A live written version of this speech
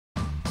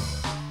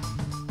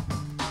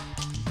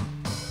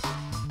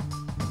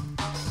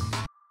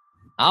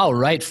All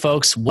right,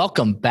 folks,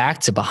 welcome back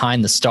to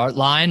Behind the Start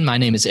Line. My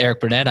name is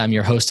Eric Burnett. I'm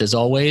your host as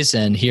always,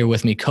 and here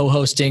with me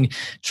co-hosting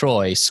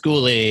Troy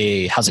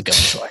Schooley. How's it going,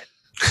 Troy?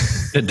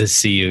 Good to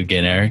see you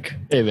again, Eric.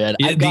 Hey, man.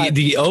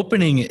 The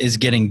opening is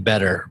getting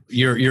better.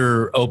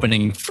 You're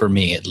opening for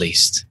me at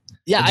least.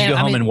 Yeah, Do you go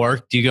home and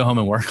work? Do you go home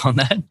and work on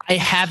that? I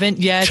haven't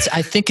yet.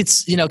 I think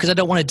it's, because I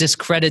don't want to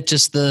discredit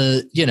just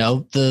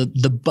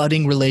the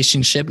budding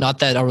relationship. Not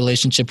that our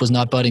relationship was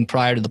not budding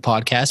prior to the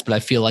podcast, but I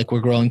feel like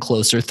we're growing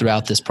closer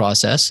throughout this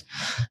process.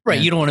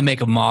 Right. You don't want to make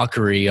a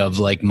mockery of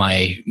like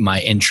my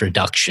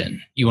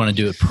introduction. You want to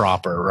do it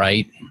proper,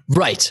 right?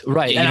 Right.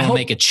 You don't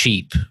make it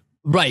cheap.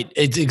 Right.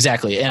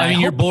 Exactly. And I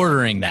mean, you're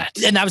bordering that.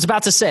 And I was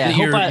about to say,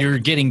 you're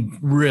getting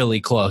really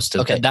close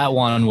to that. That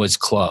one was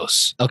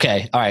close.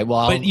 Okay. All right.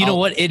 Well, but you know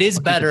what? It is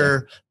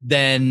better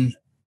than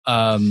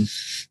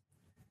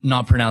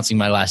not pronouncing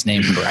my last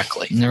name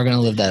correctly. Never going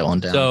to live that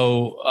one down.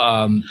 So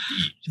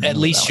at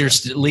least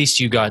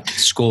you got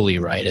Schooley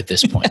right at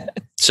this point.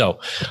 So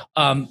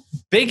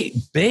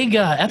big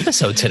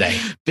episode today.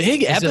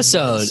 Big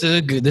episode.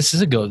 This is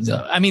a good.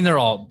 I mean,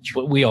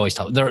 we always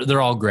talk.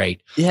 They're all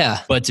great. Yeah.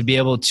 But to be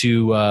able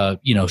to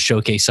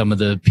showcase some of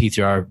the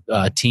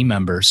P3R team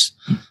members,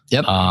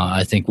 yep.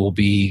 I think will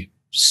be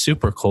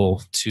super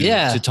cool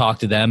to talk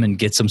to them and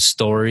get some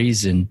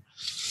stories and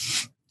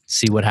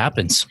see what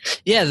happens.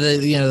 Yeah,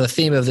 the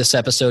theme of this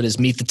episode is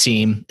meet the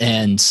team,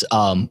 and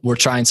we're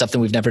trying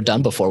something we've never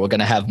done before. We're going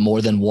to have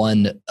more than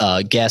one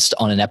guest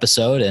on an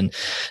episode, and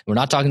we're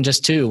not talking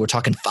just two. We're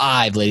talking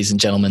 5, ladies and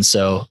gentlemen.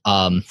 So,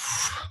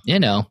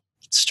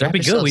 strap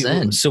yourselves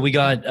in. So we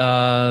got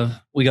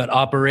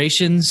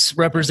operations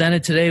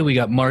represented today. We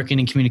got marketing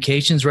and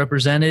communications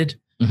represented,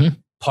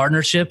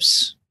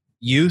 partnerships,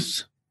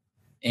 youth,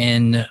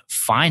 and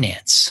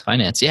finance.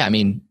 Finance, yeah. I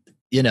mean,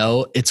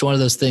 it's one of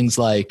those things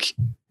like,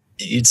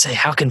 you'd say,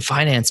 how can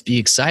finance be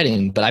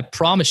exciting? But I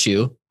promise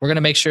you, we're going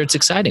to make sure it's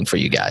exciting for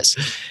you guys.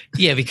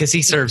 Yeah, because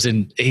he serves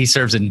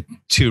in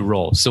 2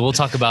 roles. So we'll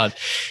talk about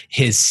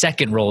his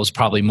second role is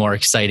probably more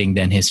exciting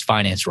than his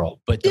finance role.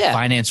 But the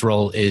finance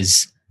role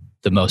is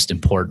the most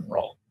important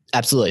role.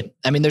 Absolutely.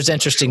 I mean, there's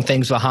interesting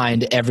things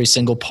behind every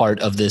single part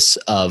of this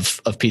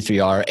of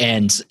P3R.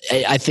 And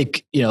I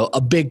think, a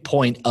big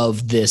point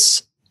of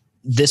this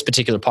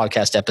particular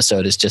podcast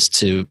episode is just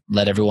to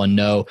let everyone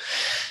know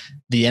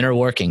the inner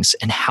workings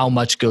and how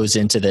much goes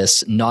into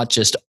this, not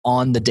just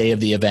on the day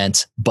of the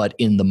event, but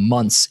in the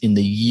months, in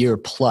the year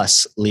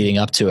plus leading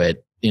up to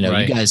it.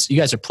 Right. You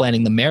guys are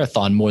planning the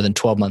marathon more than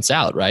 12 months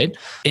out, right?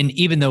 And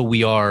even though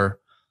we're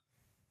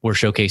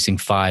showcasing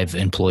 5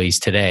 employees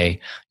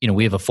today,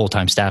 we have a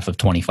full-time staff of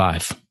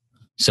 25.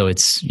 So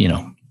it's,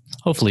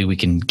 hopefully we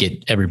can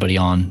get everybody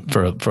on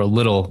for a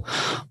little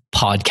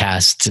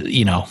podcast,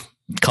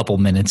 couple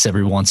minutes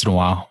every once in a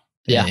while.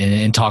 Yeah.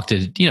 And talk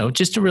to,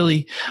 just to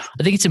really,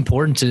 I think it's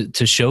important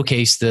to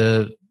showcase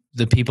the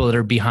people that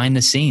are behind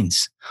the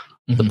scenes,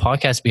 the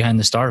podcast behind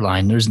the start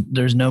line.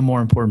 There's no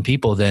more important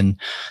people than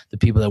the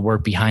people that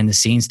work behind the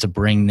scenes to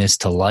bring this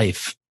to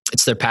life.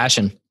 It's their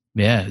passion.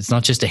 Yeah. It's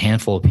not just a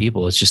handful of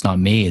people. It's just not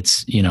me.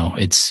 It's,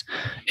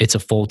 it's a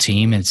full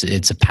team.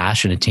 It's a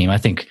passionate team. I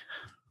think,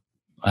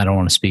 I don't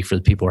want to speak for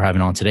the people we're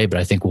having on today, but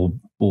I think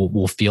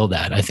we'll feel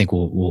that. I think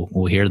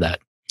we'll hear that.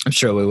 I'm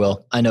sure we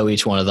will. I know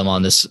each one of them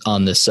on this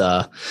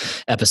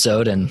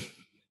episode, and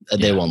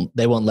they won't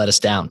let us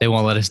down. They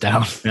won't let us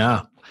down.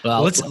 Yeah.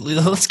 Well,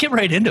 let's get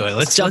right into it.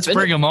 Let's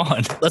bring them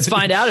on. Let's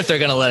find out if they're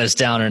going to let us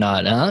down or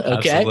not. Huh?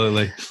 Okay.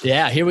 Absolutely.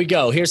 Yeah. Here we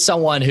go. Here's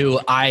someone who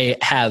I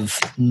have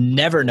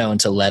never known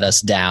to let us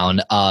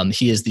down.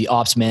 He is the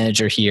ops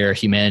manager here.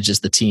 He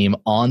manages the team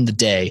on the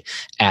day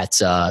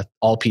at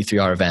all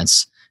P3R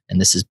events,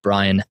 and this is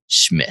Brian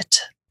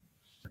Schmidt.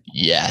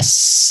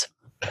 Yes.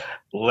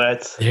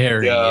 Let's go.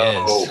 He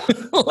is.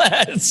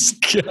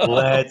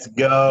 Let's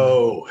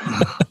go.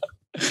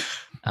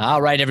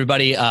 All right,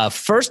 everybody.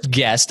 First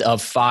guest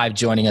of 5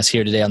 joining us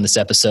here today on this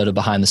episode of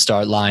Behind the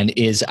Start Line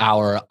is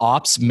our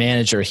ops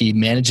manager. He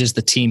manages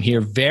the team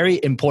here. Very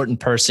important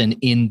person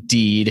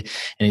indeed.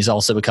 And he's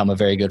also become a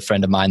very good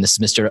friend of mine. This is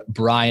Mr.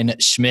 Brian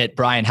Schmidt.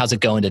 Brian, how's it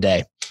going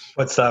today?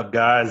 What's up,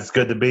 guys? It's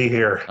good to be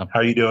here.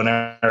 How are you doing,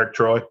 Eric,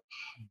 Troy?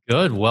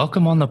 Good.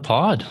 Welcome on the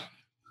pod.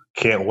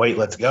 Can't wait.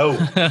 Let's go.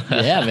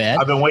 Yeah, man.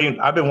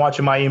 I've been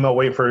watching my email,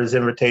 waiting for his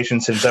invitation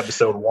since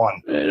episode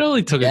 1. It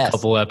only took a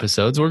couple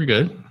episodes. We're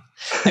good.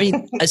 I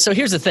mean, so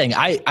here's the thing.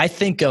 I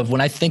think of, when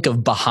I think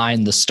of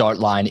Behind the Start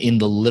Line in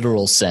the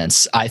literal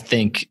sense, I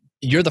think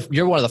you're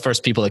one of the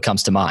first people that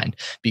comes to mind,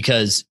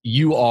 because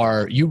you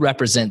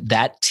represent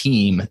that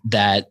team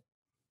that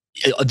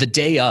the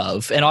day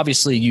of, and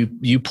obviously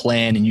you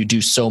plan and you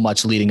do so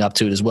much leading up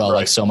to it as well, right,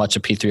 like so much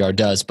of P3R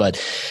does.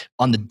 But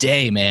on the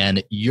day,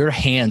 man, your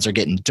hands are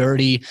getting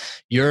dirty.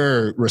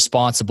 You're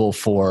responsible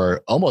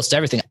for almost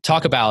everything.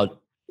 Talk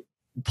about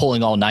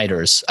pulling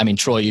all-nighters. I mean,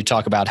 Troy, you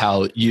talk about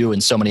how you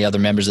and so many other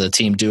members of the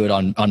team do it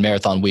on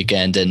marathon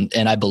weekend,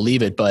 and I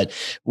believe it. But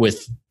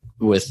with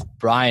with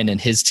Brian and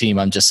his team,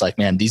 I'm just like,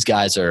 man, these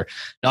guys are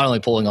not only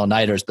pulling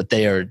all-nighters, but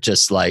they are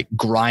just like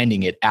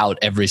grinding it out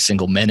every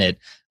single minute.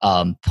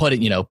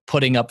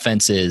 Putting up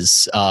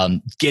fences,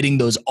 getting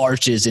those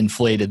arches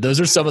inflated. Those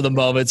are some of the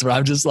moments where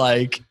I'm just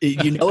like,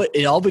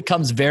 it all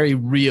becomes very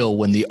real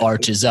when the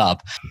arch is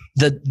up.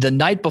 The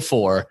night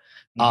before,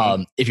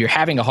 if you're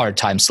having a hard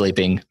time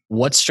sleeping,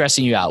 what's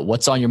stressing you out?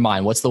 What's on your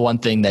mind? What's the one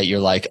thing that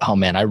you're like, oh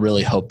man, I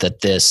really hope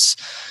that this,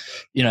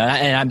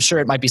 and I'm sure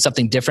it might be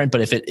something different,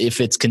 but if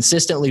it's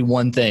consistently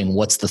one thing,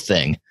 what's the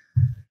thing?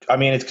 I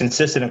mean, it's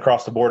consistent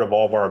across the board of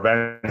all of our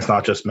events,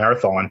 not just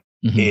marathon,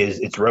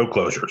 it's road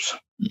closures.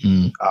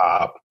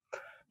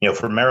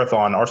 For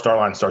marathon, our start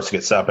line starts to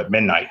get set up at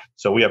midnight.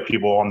 So we have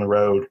people on the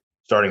road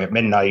starting at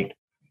midnight,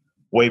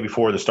 way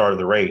before the start of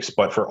the race.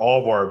 But for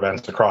all of our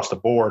events across the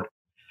board,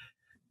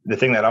 the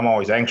thing that I'm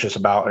always anxious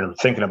about and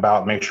thinking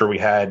about, make sure we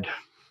had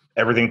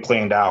everything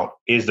planned out,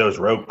 is those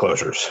road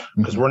closures,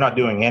 because we're not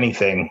doing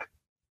anything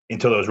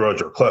until those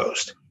roads are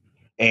closed.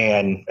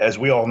 And as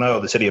we all know,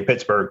 the city of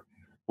Pittsburgh,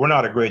 we're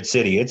not a grid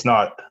city. It's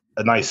not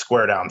a nice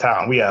square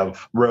downtown. We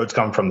have roads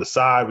coming from the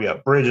side. We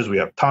have bridges. We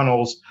have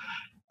tunnels.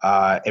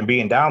 And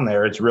being down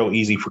there, it's real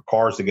easy for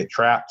cars to get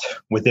trapped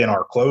within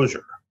our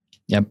closure.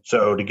 Yep.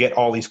 So to get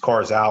all these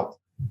cars out,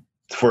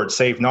 for it's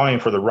safe not only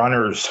for the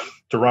runners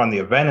to run the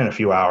event in a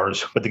few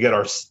hours, but to get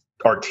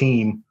our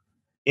team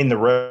in the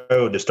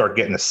road to start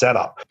getting the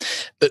setup.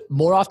 But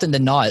more often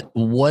than not,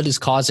 what is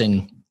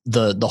causing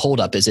the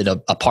holdup? Is it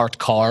a parked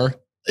car?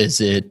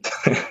 Is it?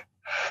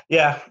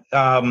 Yeah.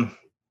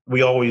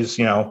 We always,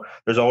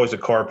 there's always a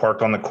car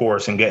parked on the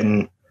course, and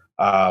getting,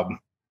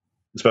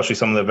 especially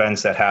some of the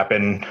events that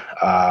happen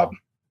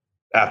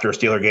after a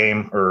Steeler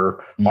game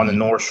or on the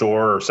North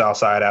Shore or South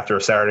Side after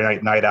a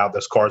Saturday night out,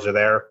 those cars are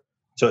there.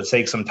 So it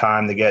takes some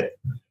time to get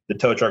the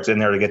tow trucks in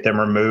there to get them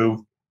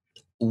removed.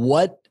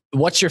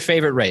 What's your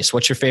favorite race?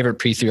 What's your favorite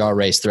P3R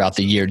race throughout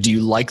the year? Do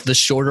you like the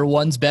shorter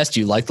ones best? Do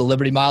you like the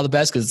Liberty Mile the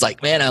best? Because it's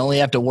like, man, I only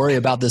have to worry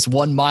about this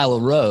 1 mile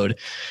of road.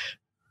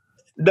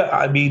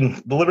 I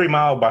mean, the Liberty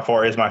Mile by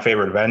far is my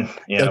favorite event.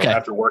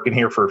 After working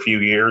here for a few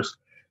years,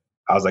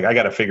 I was like, I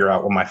got to figure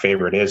out what my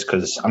favorite is,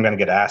 because I'm going to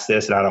get asked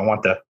this, and I don't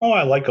want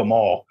I like them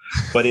all.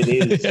 But it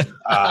is,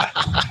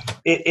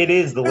 it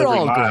is the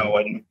Liberty Mile,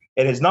 and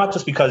it's not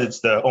just because it's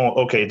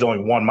it's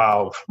only 1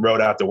 mile of road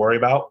I have to worry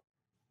about,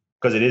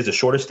 because it is the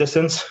shortest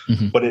distance,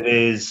 but it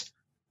is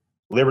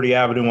Liberty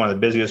Avenue, one of the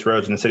busiest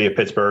roads in the city of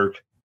Pittsburgh,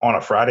 on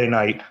a Friday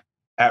night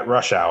at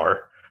rush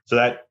hour. So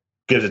that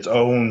gives its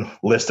own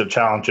list of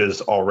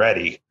challenges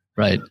already.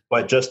 Right.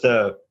 But just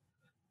the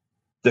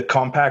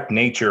compact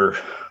nature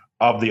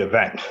of the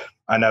event.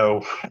 I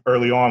know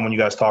early on when you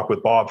guys talked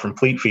with Bob from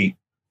Fleet Feet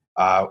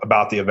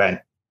about the event,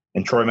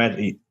 and Troy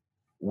mentioned,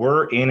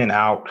 we're in and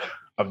out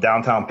of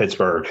downtown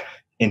Pittsburgh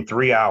in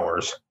 3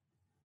 hours,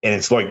 and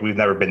it's like we've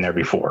never been there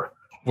before.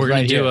 We're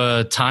going to do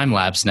a time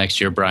lapse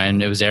next year,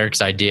 Brian. It was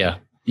Eric's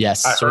idea.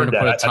 Yes. So we're going to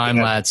put a time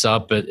lapse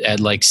up at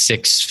like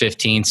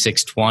 6:15,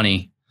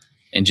 6:20.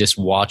 And just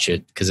watch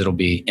it, because it'll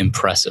be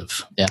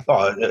impressive. Yeah.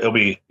 Oh, it'll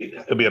be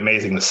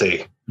amazing to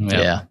see.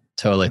 Yeah,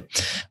 totally.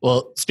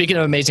 Well, speaking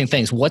of amazing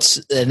things,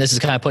 and this is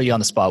kind of put you on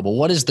the spot, but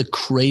what is the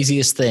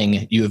craziest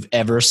thing you have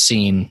ever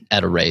seen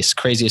at a race?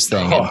 Craziest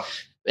thing.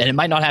 And it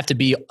might not have to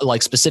be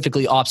like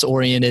specifically ops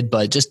oriented,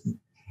 but just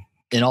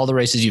in all the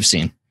races you've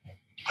seen.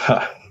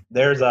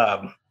 There's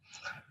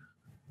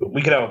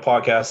we could have a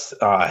podcast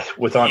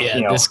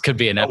this could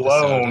be an episode.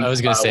 Alone, I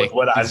was going to say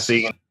what I've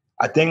seen.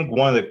 I think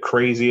one of the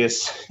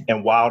craziest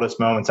and wildest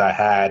moments I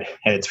had,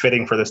 and it's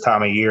fitting for this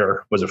time of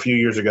year, was a few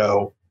years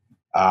ago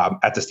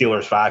at the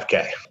Steelers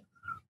 5K.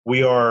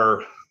 We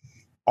are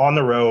on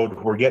the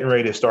road. We're getting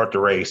ready to start the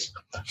race.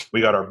 We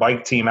got our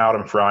bike team out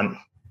in front,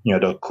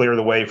 to clear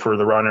the way for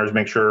the runners,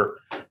 make sure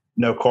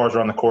no cars are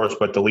on the course,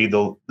 but to lead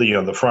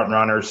the front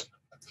runners.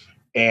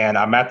 And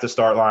I'm at the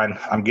start line.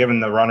 I'm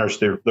giving the runners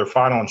their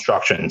final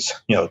instructions,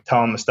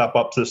 tell them to step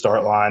up to the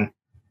start line.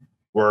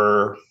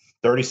 We're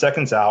 30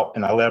 seconds out,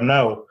 and I let them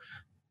know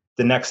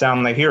the next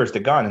sound they hear is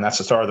the gun, and that's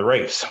the start of the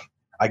race.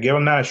 I give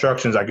them that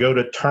instructions. I go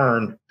to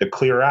turn to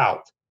clear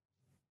out,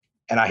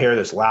 and I hear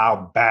this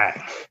loud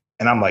bang.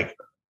 And I'm like,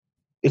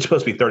 it's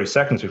supposed to be 30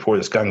 seconds before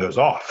this gun goes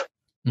off.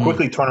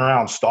 Quickly turn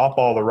around, stop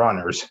all the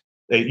runners.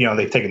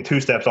 They've taken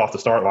 2 steps off the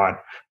start line.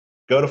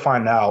 Go to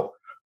find out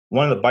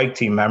one of the bike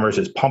team members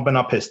is pumping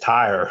up his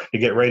tire to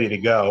get ready to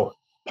go,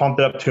 pumped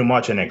up too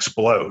much, and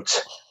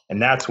explodes.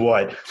 And that's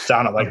what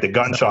sounded like the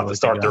gunshot to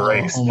start the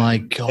race. Oh my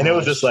God. And it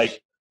was just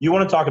like, you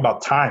want to talk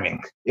about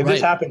timing. If this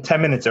happened 10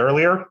 minutes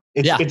earlier,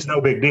 it's no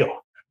big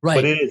deal. Right.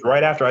 But it is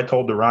right after I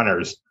told the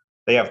runners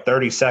they have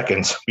 30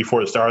 seconds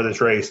before the start of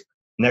this race.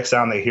 Next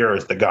sound they hear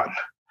is the gun.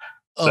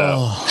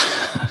 So,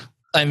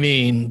 I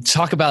mean,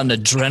 talk about an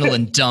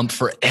adrenaline dump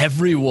for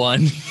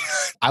everyone.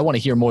 I want to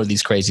hear more of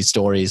these crazy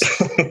stories.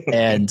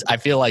 And I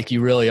feel like you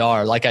really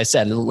are. Like I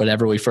said,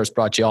 whenever we first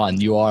brought you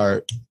on, you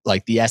are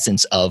like the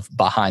essence of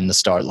behind the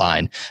start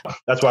line.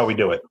 That's why we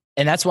do it.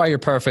 And that's why you're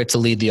perfect to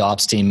lead the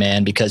ops team,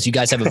 man, because you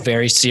guys have a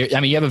very serious,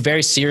 you have a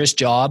very serious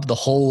job. The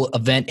whole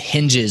event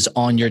hinges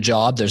on your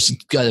job.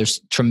 There's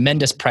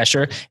tremendous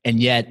pressure. And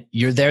yet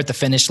you're there at the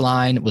finish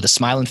line with a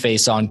smiling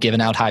face on,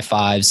 giving out high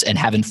fives and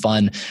having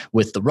fun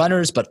with the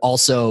runners, but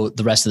also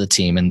the rest of the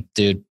team. And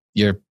dude,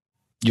 you're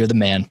the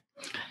man.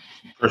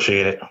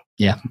 Appreciate it.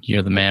 Yeah.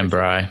 You're the man,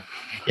 Bri.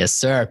 Yes,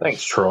 sir.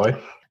 Thanks, Troy.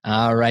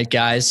 All right,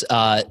 guys.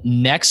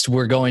 Next,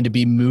 we're going to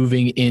be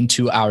moving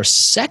into our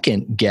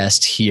second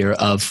guest here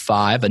of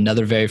 5,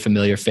 another very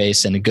familiar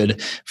face and a good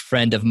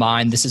friend of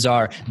mine. This is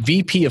our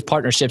VP of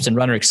Partnerships and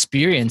Runner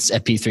Experience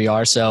at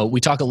P3R. So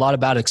we talk a lot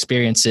about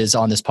experiences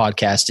on this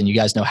podcast, and you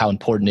guys know how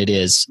important it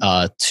is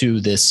to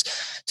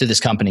this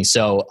company.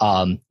 So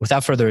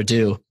without further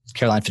ado,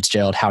 Caroline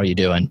Fitzgerald, how are you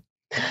doing?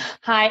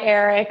 Hi,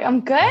 Eric.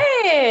 I'm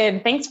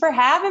good. Thanks for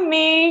having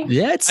me.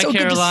 Yeah, it's so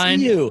good to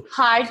see you.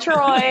 Hi,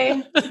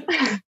 Troy.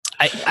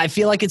 I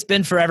feel like it's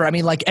been forever. I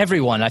mean, like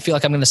everyone, I feel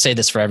like I'm going to say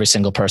this for every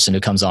single person who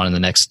comes on in the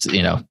next,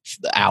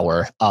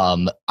 hour.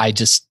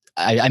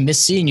 I miss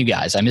seeing you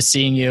guys. I miss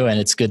seeing you, and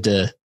it's good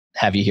to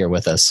have you here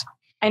with us.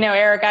 I know,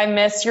 Eric, I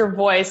miss your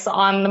voice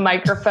on the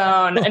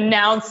microphone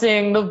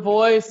announcing the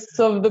voice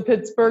of the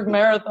Pittsburgh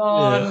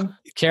Marathon.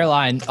 Yeah.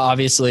 Caroline,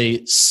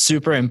 obviously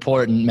super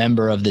important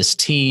member of this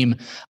team.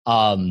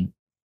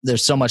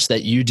 There's so much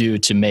that you do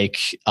to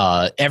make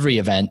every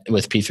event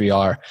with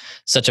P3R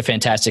such a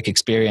fantastic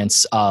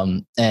experience.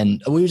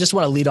 And we just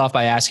want to lead off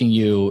by asking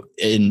you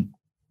in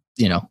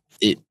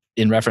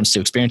reference to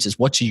experiences,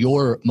 what's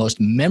your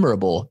most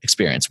memorable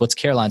experience? What's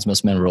Caroline's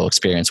most memorable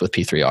experience with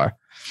P3R?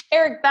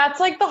 Eric, that's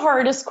like the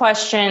hardest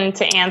question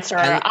to answer.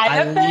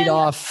 I lead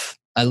off.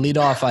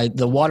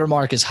 The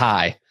watermark is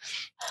high.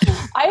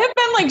 I have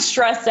been like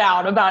stressed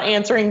out about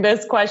answering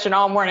this question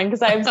all morning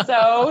because I have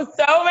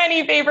so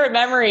many favorite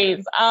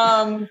memories.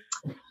 I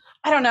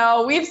don't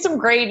know. We have some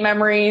great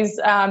memories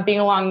being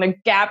along the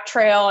Gap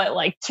Trail at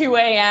like 2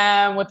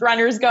 a.m. with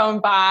runners going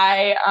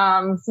by.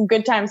 Some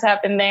good times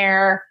happen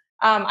there.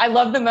 I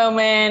love the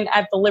moment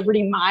at the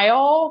Liberty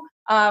Mile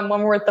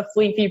when we're with the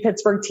Fleet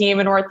Pittsburgh team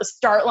and we're at the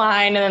start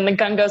line and then the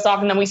gun goes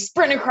off and then we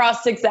sprint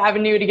across 6th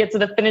Avenue to get to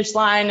the finish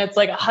line. It's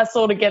like a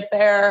hustle to get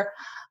there.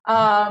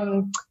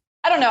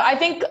 I don't know. I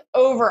think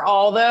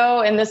overall,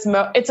 though, in this,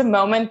 it's a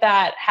moment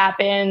that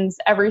happens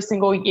every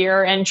single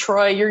year. And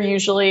Troy, you're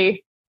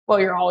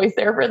always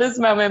there for this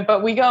moment,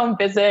 but we go and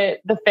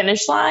visit the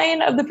finish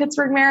line of the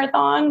Pittsburgh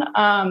Marathon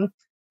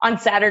on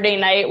Saturday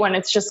night when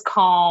it's just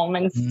calm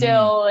and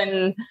still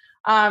and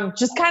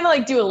just kind of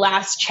like do a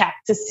last check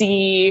to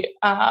see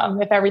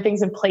if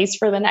everything's in place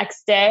for the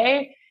next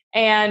day.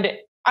 And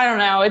I don't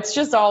know. It's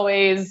just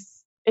always...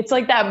 It's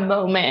like that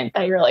moment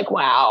that you're like,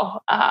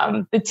 wow,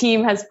 the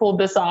team has pulled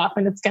this off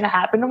and it's going to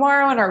happen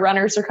tomorrow and our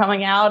runners are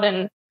coming out.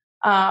 And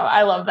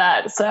I love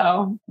that.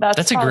 So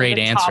that's a great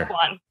answer.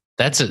 One.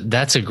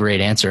 That's a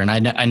great answer. And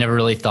I never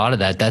really thought of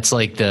that. That's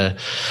like the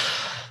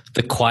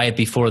quiet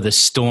before the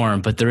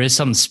storm, but there is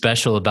something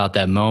special about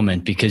that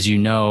moment because you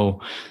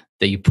know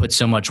that you put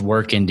so much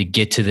work in to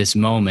get to this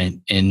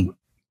moment in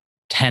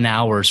 10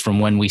 hours from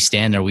when we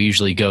stand there. We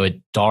usually go at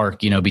dark,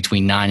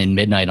 between 9 and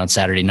midnight on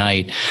Saturday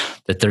night,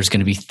 that there's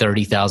going to be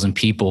 30,000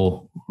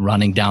 people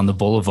running down the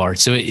boulevard.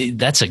 So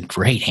that's a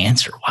great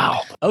answer.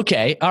 Wow.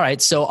 Okay. All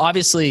right. So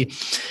obviously,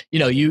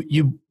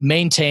 you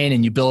maintain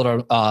and you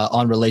build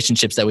on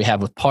relationships that we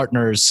have with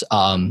partners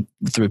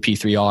through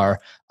P3R.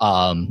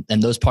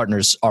 And those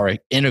partners are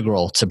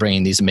integral to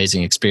bringing these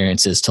amazing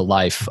experiences to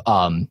life.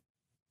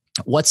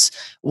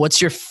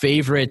 What's your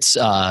favorite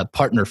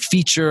partner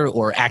feature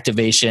or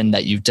activation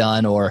that you've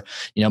done, or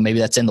maybe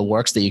that's in the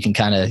works that you can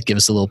kind of give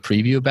us a little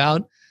preview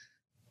about?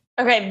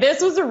 Okay,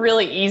 this was a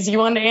really easy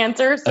one to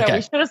answer, so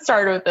we should have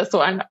started with this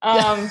one.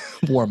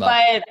 Warm up.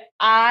 But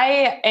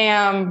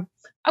I'm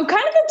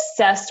kind of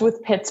obsessed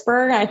with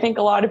Pittsburgh. I think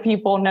a lot of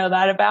people know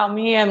that about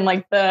me, and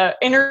like the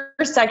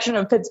intersection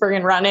of Pittsburgh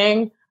and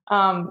running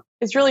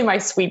is really my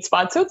sweet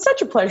spot. So it's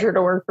such a pleasure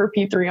to work for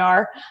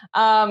P3R.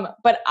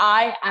 But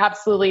I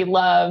absolutely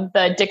love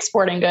the Dick's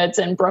Sporting Goods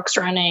and Brooks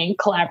Running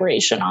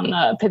collaboration on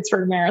the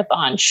Pittsburgh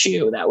Marathon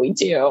shoe that we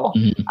do.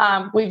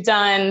 Mm-hmm. We've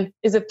done,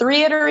 is it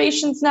 3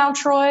 iterations now,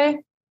 Troy?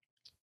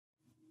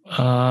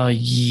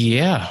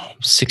 Yeah.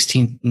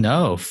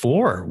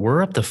 4.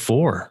 We're up to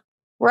 4.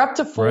 We're up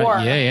to 4.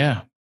 Right.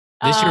 Yeah.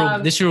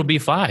 This year will be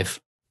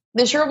 5.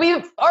 This year will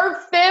be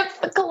our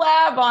 5th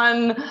collab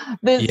on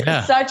this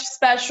such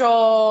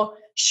special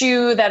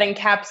shoe that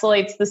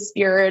encapsulates the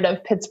spirit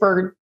of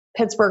Pittsburgh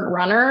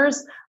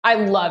runners. I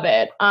love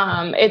it.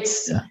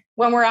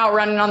 When we're out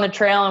running on the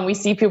trail and we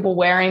see people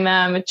wearing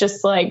them, it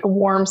just like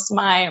warms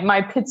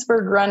my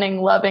Pittsburgh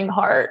running loving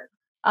heart.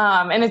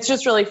 And it's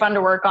just really fun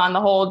to work on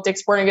the whole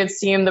Dick's Sporting Goods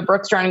team, the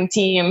Brooks Running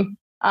team.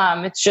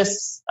 It's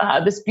just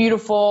this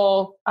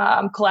beautiful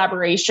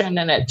collaboration,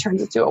 and it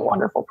turns into a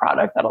wonderful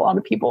product that a lot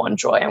of people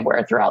enjoy and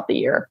wear throughout the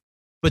year.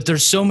 But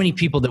there's so many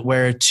people that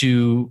wear it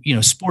to,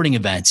 sporting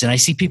events, and I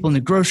see people in the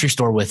grocery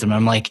store with them.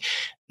 I'm like,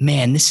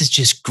 man, this is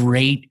just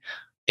great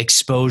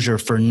exposure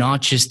for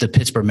not just the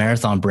Pittsburgh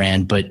Marathon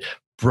brand, but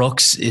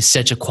Brooks is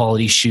such a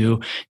quality shoe.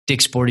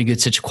 Dick's Sporting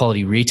Goods, such a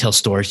quality retail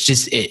store. It's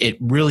just, it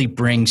really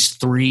brings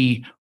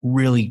three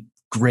really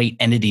great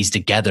entities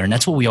together. And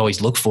that's what we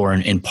always look for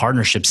in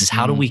partnerships, is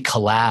how do we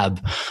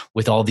collab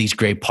with all these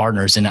great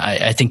partners? And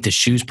I think the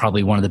shoe's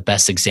probably one of the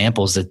best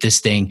examples that this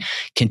thing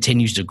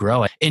continues to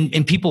grow.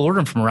 And people order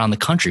them from around the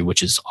country,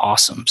 which is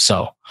awesome.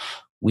 So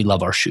we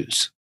love our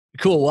shoes.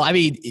 Cool. Well, I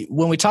mean,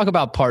 when we talk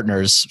about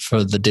partners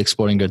for the Dick's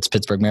Sporting Goods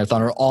Pittsburgh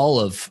Marathon, or all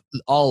of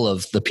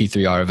the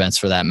P3R events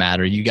for that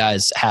matter, you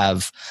guys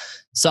have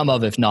some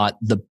of, if not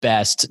the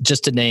best.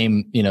 Just to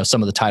name,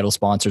 some of the title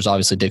sponsors,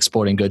 obviously Dick's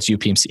Sporting Goods,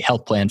 UPMC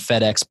Health Plan,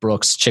 FedEx,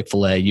 Brooks,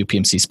 Chick-fil-A,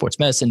 UPMC Sports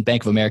Medicine,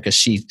 Bank of America,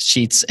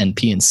 Sheets, and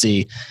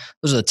PNC.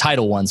 Those are the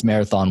title ones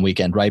marathon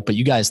weekend, right? But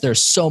you guys,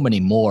 there's so many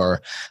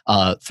more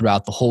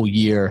throughout the whole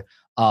year.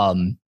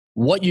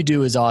 What you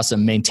do is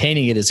awesome.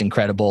 Maintaining it is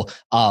incredible.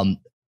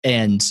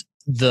 And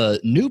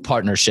the new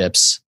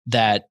partnerships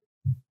that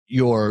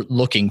you're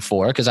looking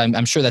for, because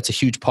I'm sure that's a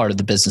huge part of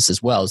the business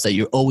as well, is that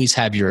you always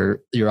have your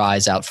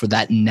eyes out for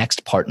that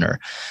next partner.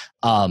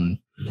 I'm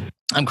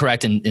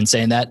correct in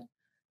saying that?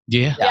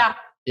 Yeah.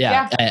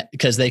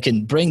 Because they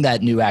can bring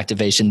that new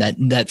activation,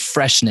 that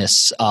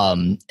freshness.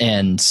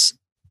 And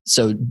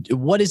so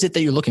what is it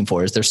that you're looking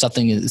for? Is there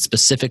something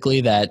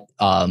specifically that,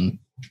 a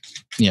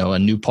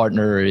new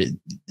partner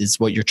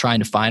is what you're trying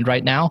to find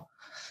right now?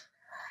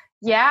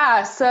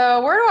 Yeah.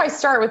 So where do I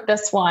start with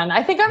this one?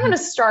 I think I'm going to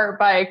start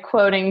by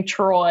quoting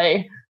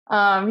Troy.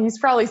 He's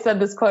probably said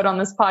this quote on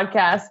this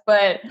podcast,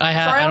 but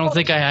I don't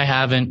think I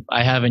haven't.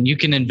 You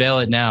can unveil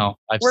it now.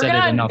 We're going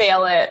to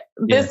unveil it.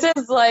 Yeah. This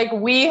is like,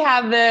 we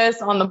have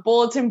this on the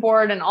bulletin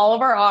board in all of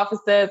our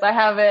offices. I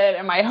have it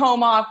in my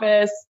home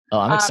office.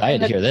 Oh, I'm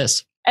excited to hear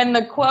this. And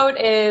the quote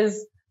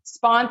is,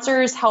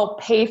 sponsors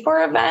help pay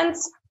for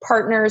events,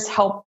 partners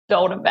help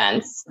build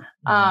events.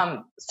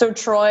 So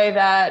Troy,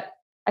 that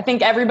I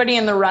think everybody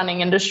in the running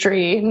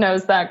industry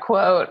knows that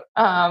quote.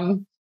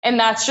 And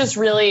that's just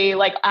really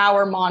like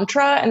our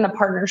mantra in the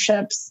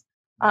partnerships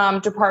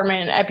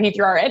department at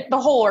P3R, the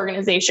whole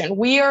organization.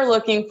 We are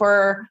looking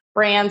for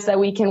brands that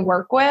we can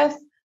work with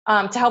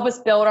to help us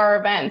build our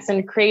events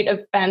and create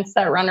events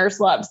that runners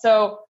love.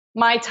 So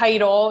my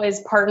title is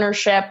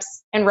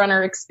Partnerships and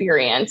Runner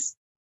Experience.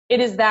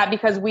 It is that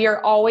because we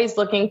are always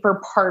looking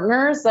for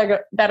partners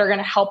that are going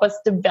to help us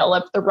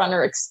develop the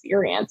runner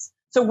experience.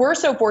 So we're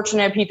so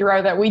fortunate at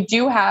P3R that we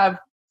do have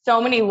so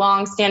many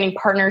long-standing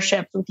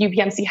partnerships with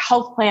UPMC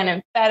Health Plan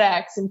and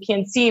FedEx and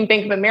PNC and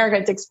Bank of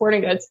America, Dick's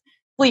Sporting Goods,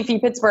 Fleet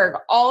Feet Pittsburgh,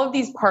 all of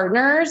these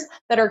partners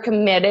that are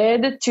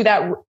committed to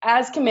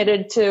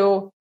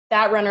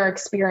that runner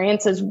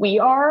experience as we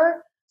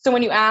are. So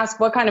when you ask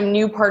what kind of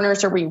new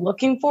partners are we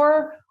looking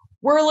for,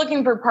 we're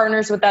looking for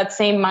partners with that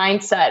same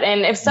mindset.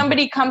 And if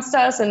somebody comes to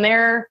us and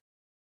they're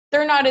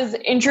not as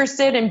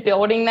interested in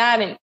building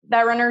that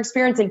runner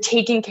experience and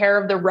taking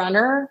care of the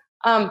runner,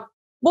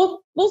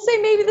 we'll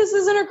say maybe this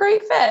isn't a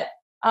great fit,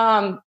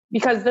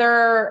 because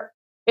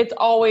it's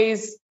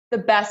always the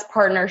best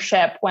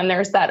partnership when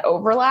there's that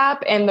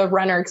overlap and the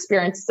runner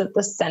experience is at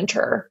the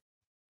center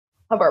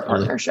of our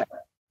partnership.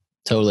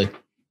 Totally.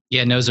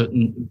 Yeah,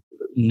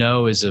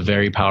 no is a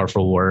very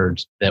powerful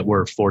word that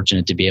we're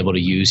fortunate to be able to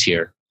use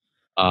here.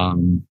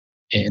 And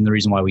the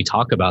reason why we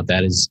talk about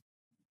that is,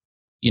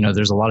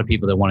 there's a lot of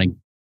people that want to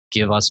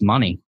give us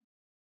money,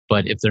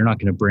 but if they're not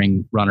going to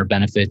bring runner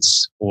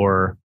benefits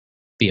or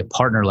be a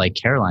partner, like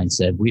Caroline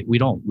said, we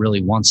don't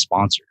really want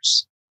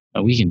sponsors.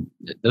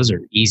 Those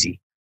are easy.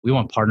 We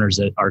want partners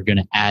that are going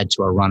to add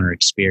to our runner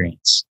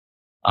experience.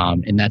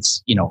 And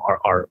that's,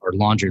 our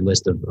laundry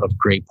list of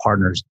great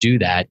partners do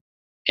that.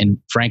 And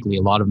frankly,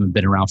 a lot of them have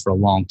been around for a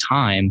long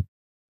time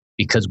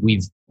because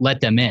we've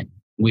let them in.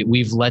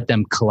 We've let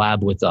them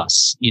collab with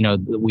us.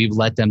 We've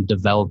let them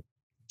develop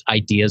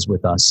ideas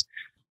with us.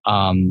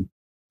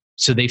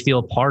 So they feel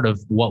a part of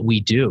what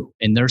we do,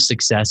 and their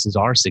success is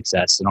our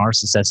success and our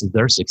success is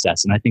their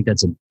success. And I think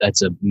that's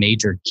a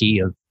major key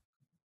of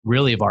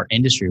our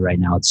industry right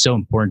now. It's so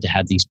important to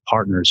have these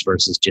partners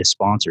versus just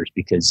sponsors,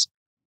 because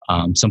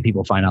some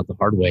people find out the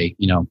hard way,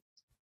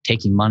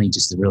 taking money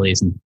just really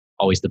isn't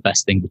always the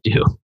best thing to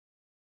do.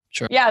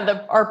 Sure.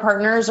 Yeah. Our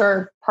partners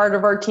are part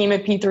of our team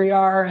at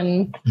P3R,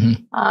 and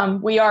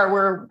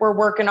we're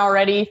working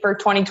already for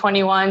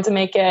 2021 to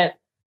make it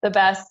the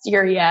best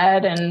year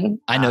yet. And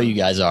I know you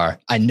guys are.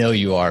 I know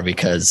you are,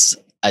 because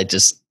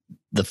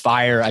the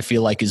fire I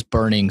feel like is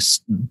burning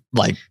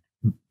like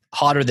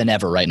hotter than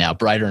ever right now,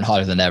 brighter and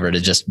hotter than ever,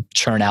 to just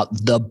churn out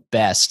the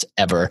best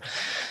ever.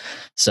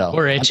 So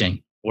we're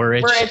itching. We're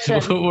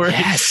itching.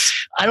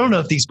 Yes. I don't know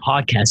if these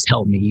podcasts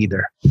help me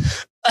either.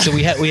 So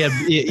we have,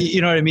 you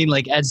know what I mean?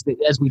 Like as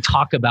we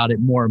talk about it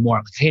more and more,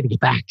 I'm like, I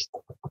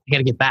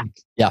gotta get back.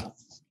 Yeah.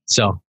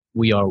 So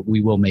we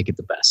will make it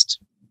the best.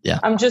 Yeah.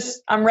 I'm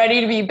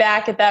ready to be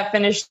back at that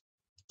finish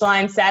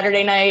line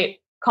Saturday night,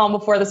 calm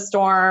before the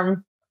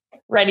storm,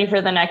 ready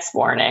for the next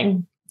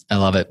morning. I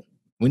love it.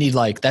 We need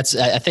I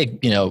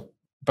think,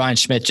 Brian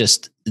Schmidt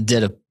just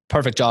did a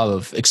perfect job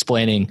of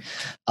explaining,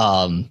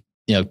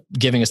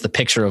 giving us the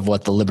picture of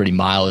what the Liberty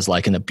Mile is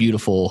like, and the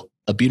beautiful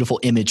a beautiful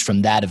image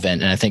from that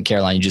event. And I think,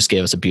 Caroline, you just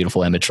gave us a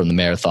beautiful image from the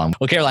marathon.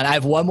 Well, Caroline, I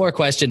have one more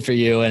question for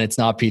you, and it's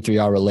not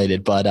P3R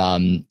related, but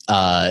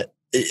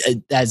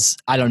as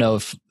I don't know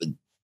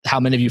how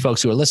many of you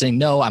folks who are listening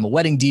know, I'm a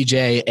wedding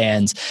DJ,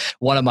 and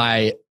one of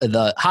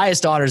the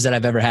highest honors that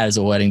I've ever had as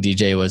a wedding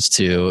DJ was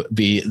to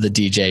be the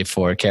DJ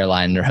for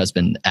Caroline and her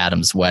husband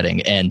Adam's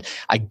wedding. And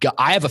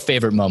I have a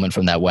favorite moment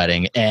from that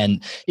wedding.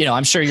 And,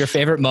 I'm sure your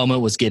favorite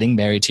moment was getting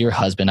married to your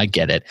husband. I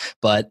get it.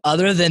 But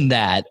other than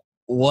that,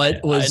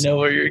 I know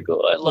where you're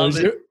going.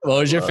 What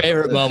was your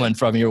favorite moment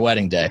from your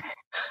wedding day?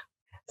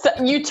 So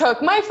you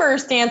took my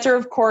first answer,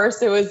 of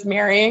course. It was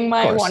marrying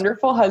my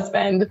wonderful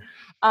husband.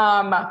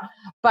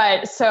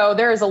 But so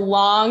there is a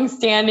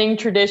long-standing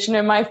tradition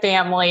in my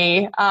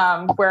family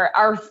where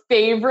our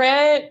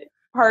favorite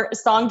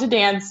song to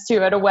dance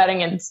to at a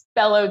wedding and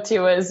bellow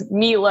to is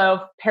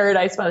Meatloaf,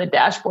 Paradise by the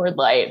Dashboard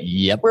Light.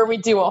 Yep. Where we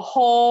do a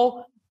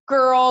whole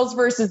girls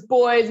versus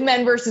boys,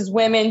 men versus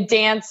women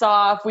dance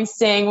off. We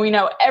sing, we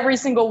know every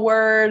single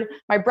word.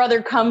 My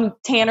brother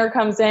Tanner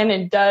comes in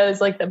and does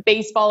like the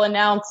baseball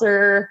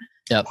announcer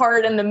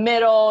part in the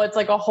middle. It's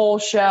like a whole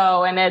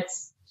show, and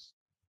it's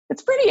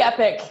pretty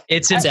epic.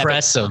 It's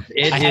impressive.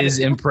 It is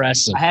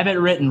impressive. I have it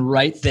written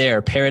right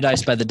there,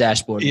 Paradise by the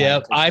Dashboard.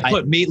 Yep. I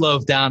put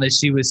Meatloaf down as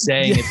she was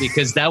saying it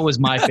because that was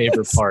my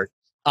favorite part.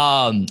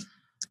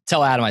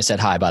 Tell Adam I said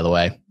hi, by the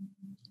way.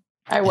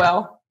 I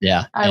will.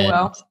 Yeah. I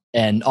will.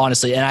 And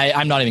honestly, and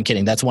I'm not even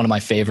kidding, that's one of my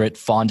favorite,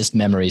 fondest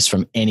memories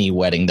from any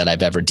wedding that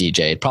I've ever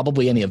DJ'd,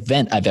 probably any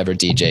event I've ever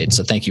DJ'd.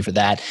 So thank you for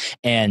that.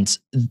 And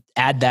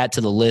add that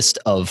to the list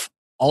of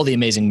all the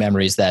amazing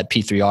memories that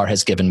P3R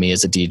has given me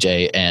as a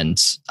DJ. And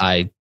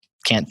I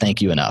can't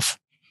thank you enough.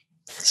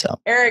 So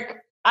Eric,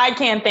 I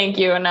can't thank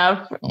you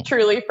enough,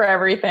 truly, for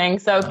everything.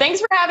 So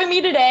thanks for having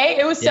me today.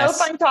 It was so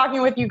fun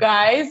talking with you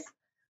guys.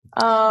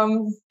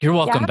 You're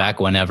welcome back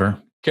whenever.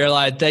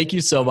 Caroline, thank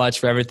you so much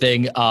for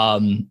everything.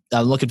 I'm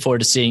looking forward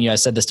to seeing you. I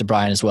said this to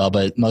Brian as well,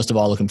 but most of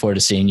all, looking forward to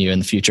seeing you in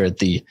the future at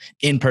the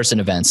in-person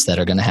events that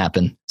are going to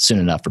happen soon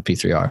enough for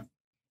P3R.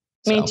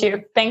 Me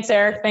too. Thanks,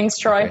 Eric. Thanks,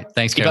 Troy. Great.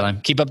 Thanks, Caroline.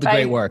 Keep up the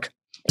great work.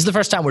 This is the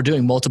first time we're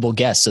doing multiple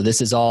guests, so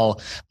this is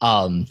all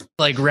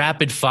like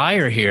rapid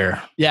fire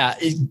here. Yeah.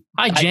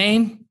 Hi,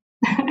 Jane.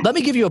 Let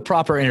me give you a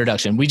proper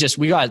introduction. We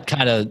got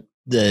kind of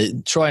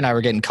Troy and I were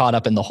getting caught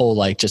up in the whole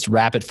like just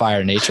rapid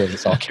fire nature of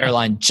this all.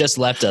 Caroline just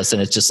left us,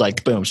 and it's just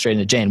like boom, straight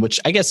into Jane, which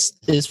I guess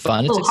is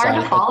fun. It's exciting.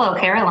 Hard to follow,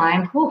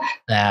 Caroline.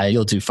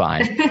 You'll do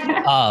fine.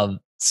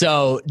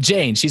 So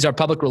Jane, she's our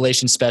public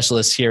relations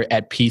specialist here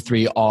at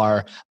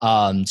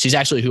P3R. She's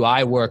actually who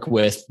I work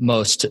with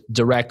most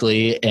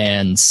directly.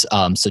 And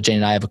so Jane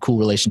and I have a cool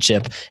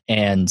relationship.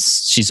 And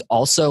she's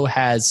also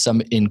has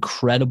some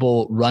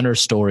incredible runner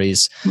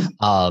stories,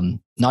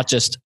 not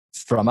just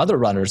from other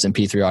runners in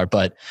P3R,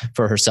 but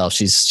for herself.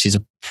 She's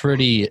a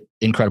pretty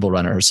incredible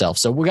runner herself.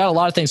 So we got a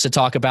lot of things to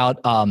talk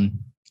about, but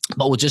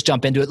we'll just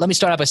jump into it. Let me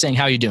start out by saying,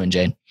 how are you doing,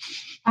 Jane?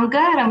 I'm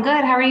good.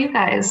 How are you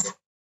guys?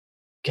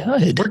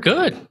 Good. We're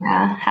good.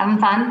 Yeah, having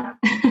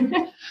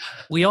fun.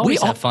 We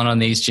always have fun on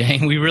these,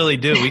 Jane. We really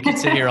do. We could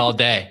sit here all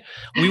day.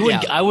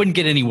 I wouldn't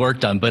get any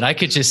work done, but I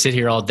could just sit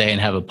here all day and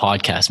have a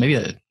podcast.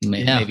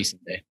 Maybe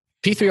someday.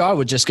 P3R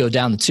would just go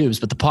down the tubes,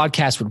 but the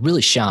podcast would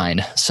really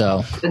shine.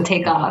 So it would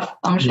take off,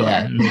 I'm sure.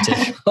 Yeah, it would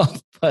take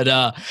off.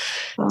 But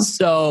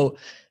so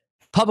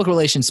public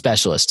relations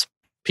specialist,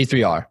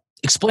 P3R.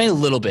 Explain a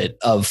little bit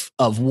of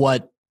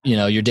what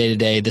your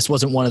day-to-day. This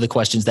wasn't one of the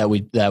questions that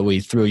we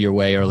threw your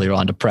way earlier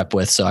on to prep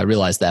with, so I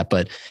realized that.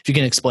 But if you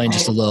can explain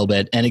just a little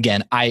bit. And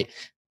again, I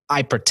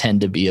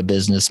pretend to be a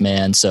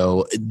businessman,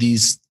 so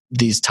these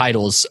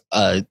titles,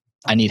 I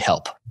need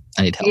help.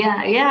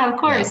 Yeah, of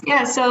course.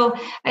 Yeah. So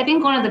I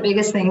think one of the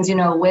biggest things,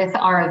 with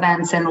our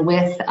events and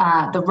with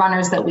the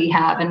runners that we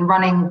have and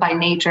running by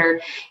nature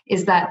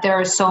is that there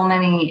are so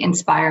many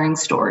inspiring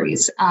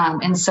stories.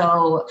 And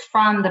so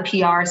from the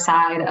PR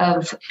side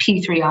of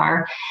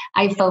P3R,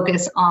 I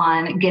focus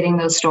on getting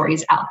those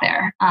stories out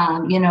there.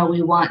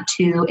 We want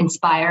to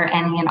inspire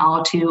any and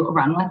all to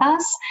run with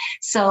us.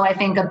 So I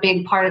think a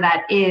big part of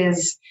that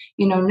is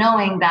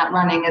knowing that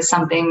running is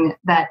something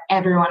that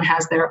everyone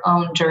has their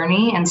own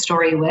journey and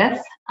story with.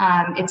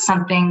 It's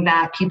something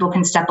that people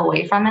can step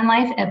away from in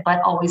life,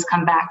 but always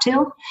come back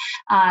to.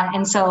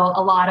 And so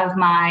a lot of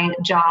my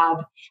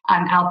job,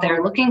 I'm out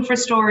there looking for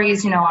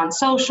stories, on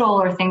social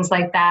or things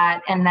like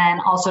that. And then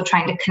also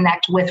trying to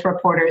connect with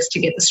reporters to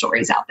get the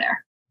stories out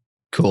there.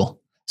 Cool.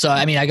 So,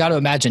 I got to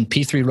imagine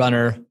P3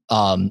 Runner,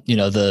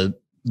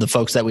 the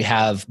folks that we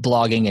have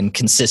blogging and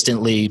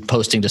consistently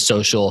posting to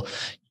social,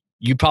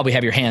 you probably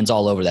have your hands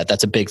all over that.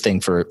 That's a big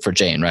thing for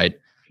Jane, right?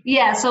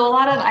 Yeah. So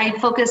I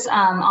focus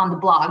on the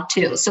blog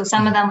too. So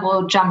some of them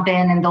will jump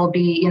in and they'll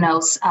be,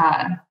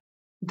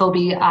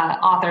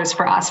 authors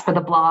for us for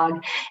the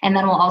blog. And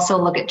then we'll also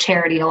look at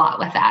charity a lot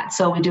with that.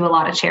 So we do a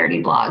lot of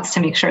charity blogs to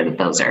make sure that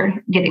those are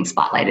getting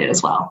spotlighted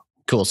as well.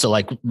 Cool. So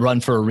like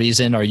Run for a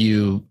Reason,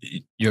 you're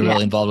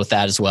really involved with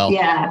that as well?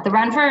 Yeah. The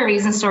Run for a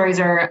Reason stories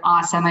are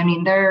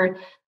awesome. They're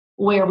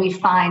where we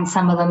find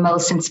some of the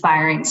most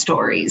inspiring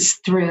stories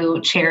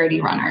through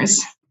charity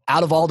runners.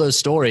 out of all those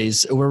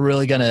stories, we're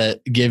really going to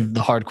give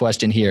the hard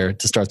question here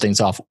to start things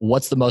off.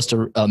 What's the most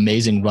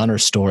amazing runner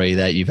story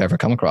that you've ever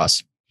come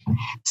across?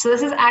 So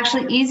this is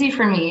actually easy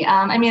for me.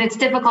 I mean, it's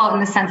difficult in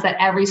the sense that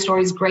every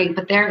story is great,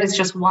 but there is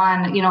just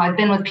one. I've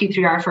been with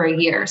P3R for a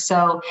year,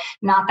 so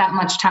not that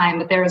much time,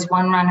 but there is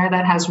one runner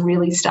that has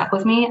really stuck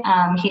with me.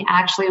 He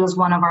actually was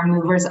one of our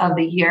movers of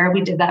the year.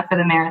 We did that for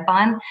the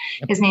marathon.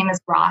 His name is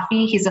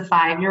Rafi. He's a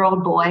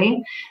 5-year-old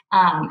boy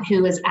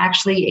who is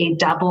actually a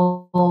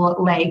double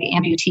leg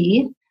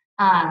amputee.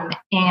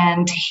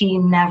 And he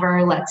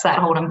never lets that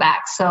hold him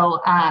back.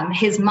 So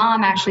his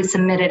mom actually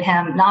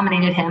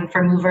nominated him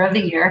for Mover of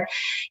the Year.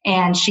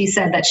 And she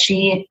said that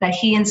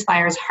he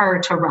inspires her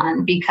to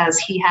run because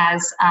he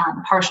has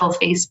partial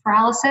face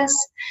paralysis.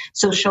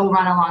 So she'll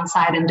run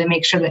alongside him to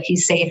make sure that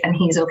he's safe and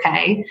he's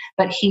okay.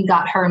 But he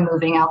got her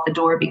moving out the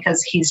door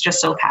because he's just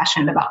so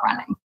passionate about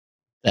running.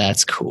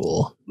 That's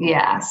cool.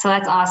 Yeah, so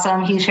that's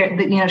awesome. He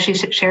shared, she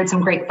shared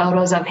some great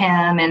photos of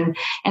him, and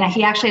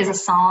he actually has a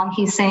song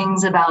he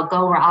sings about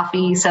 "Go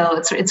Rafi."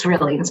 So it's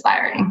really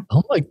inspiring.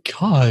 Oh my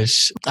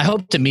gosh! I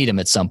hope to meet him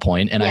at some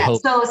point, and I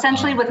hope. So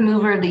essentially, with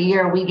Mover of the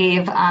Year, we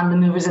gave the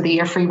Movers of the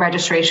Year free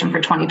registration for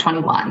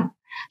 2021.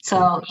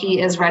 So he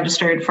is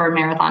registered for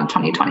Marathon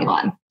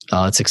 2021.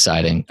 Oh, that's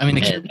exciting. I mean,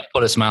 the kid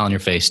put a smile on your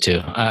face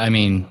too. I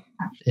mean,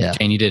 yeah,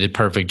 Jane, you did a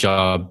perfect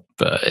job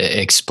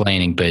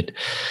explaining, but.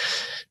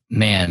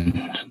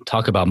 Man,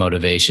 talk about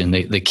motivation.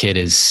 The kid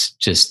is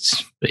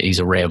he's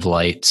a ray of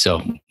light.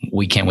 So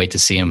we can't wait to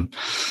see him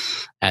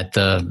at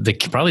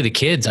probably the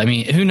kids. I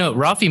mean, who knows?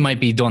 Rafi might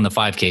be doing the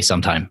 5K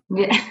sometime.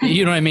 Yeah.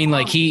 You know what I mean?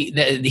 Like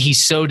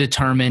he's so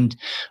determined.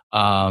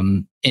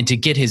 And to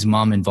get his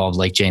mom involved,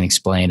 like Jane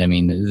explained, I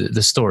mean,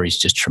 the story is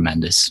just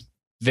tremendous.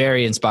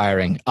 Very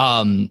inspiring.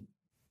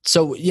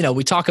 So,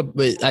 we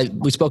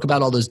spoke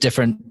about all those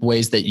different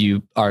ways that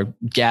you are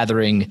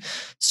gathering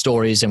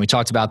stories, and we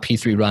talked about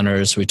P3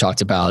 runners. We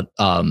talked about,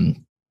 the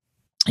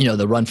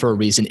Run for a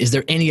Reason. Is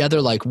there any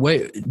other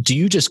way? Do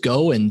you just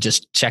go and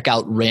just check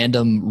out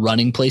random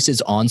running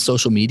places on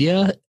social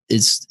media?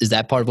 Is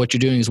that part of what you're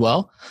doing as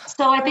well?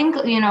 So I think,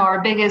 our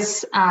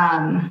biggest,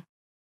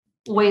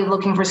 way of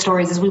looking for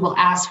stories is we will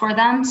ask for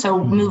them.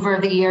 So Mover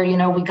of the Year,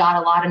 we got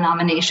a lot of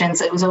nominations.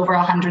 It was over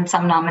 100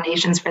 some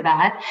nominations for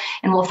that.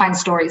 And we'll find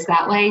stories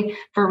that way.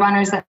 For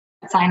runners that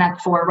sign up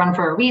for Run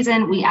for a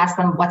Reason, we ask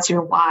them, what's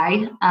your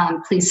why?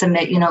 Please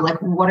submit,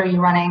 what are you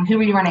running? Who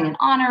are you running in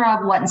honor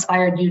of? What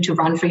inspired you to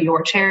run for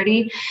your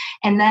charity?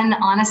 And then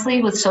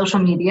honestly, with social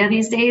media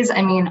these days,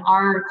 I mean,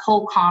 our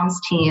whole comms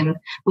team,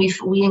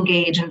 we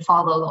engage and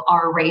follow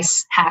our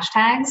race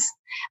hashtags.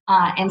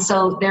 And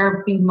so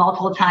there'll be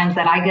multiple times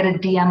that I get a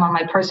DM on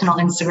my personal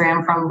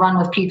Instagram from Run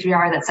with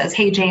P3R that says,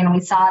 "Hey, Jane, we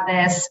saw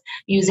this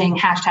using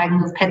hashtag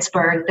Move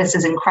Pittsburgh. This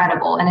is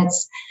incredible." And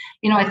it's,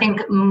 I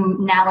think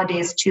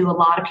nowadays too, a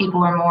lot of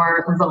people are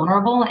more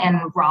vulnerable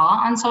and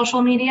raw on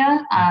social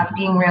media,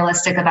 being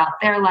realistic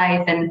about their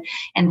life and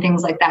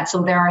things like that.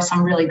 So there are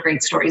some really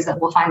great stories that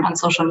we'll find on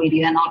social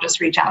media, and I'll just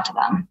reach out to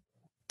them.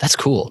 That's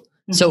cool.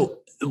 Mm-hmm. So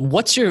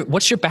what's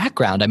your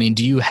background? I mean,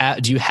 do you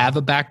have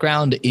a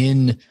background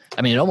in,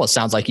 I mean, it almost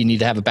sounds like you need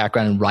to have a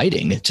background in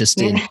writing. I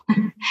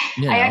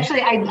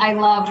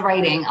loved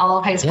writing all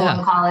of high school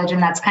and college.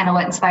 And that's kind of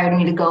what inspired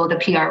me to go the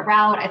PR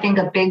route. I think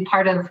a big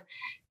part of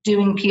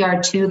doing PR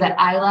too that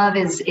I love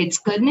is it's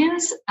good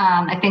news.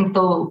 I think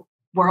the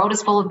world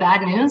is full of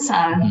bad news.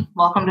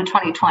 Welcome to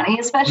 2020,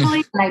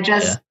 especially. And I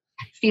just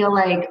feel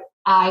like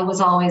I was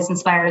always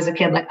inspired as a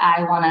kid, like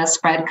I want to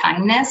spread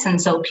kindness.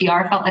 And so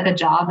PR felt like a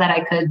job that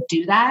I could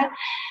do that.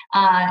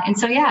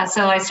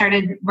 So I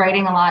started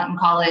writing a lot in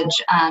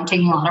college,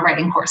 taking a lot of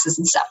writing courses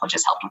and stuff, which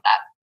has helped with that.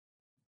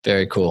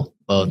 Very cool.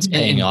 Well, it's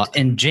paying off.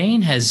 And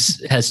Jane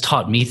has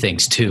taught me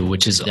things too,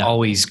 which is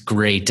always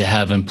great to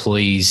have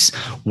employees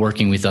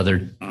working with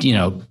other,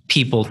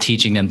 people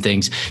teaching them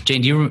things.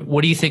 Jane,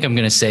 what do you think I'm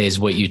going to say is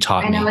what you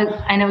taught me?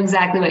 I know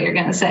exactly what you're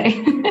going to say.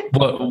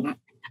 What?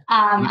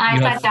 I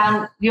sat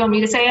down. You want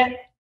me to say it?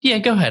 Yeah,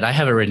 go ahead. I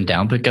have it written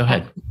down, but go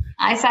ahead.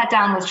 I sat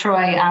down with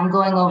Troy,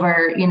 going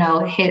over,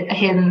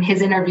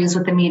 his interviews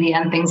with the media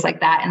and things like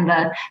that. And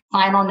the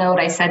final note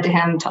I said to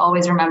him to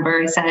always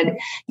remember, I said,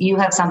 "You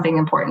have something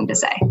important to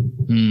say."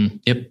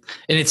 Yep. And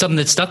it's something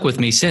that stuck with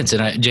me since.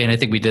 And Jane, I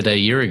think we did that a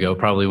year ago,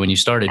 probably when you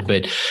started,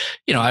 but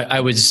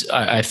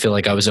I feel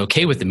like I was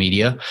okay with the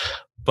media,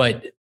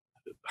 but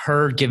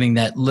her giving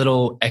that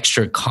little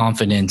extra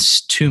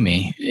confidence to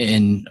me,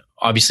 and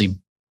obviously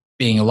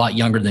being a lot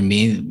younger than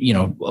me,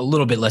 a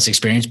little bit less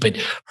experienced, but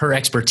her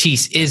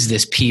expertise is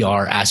this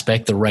PR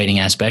aspect, the writing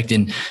aspect.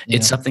 And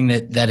it's something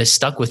that has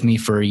stuck with me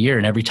for a year.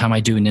 And every time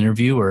I do an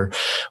interview or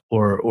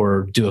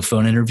do a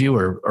phone interview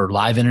or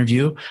live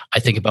interview, I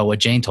think about what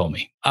Jane told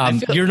me.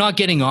 You're not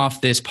getting off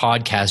this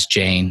podcast,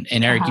 Jane,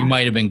 and Eric, you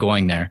might've been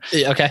going there.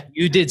 Okay.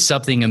 You did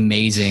something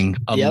amazing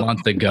a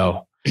month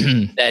ago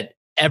that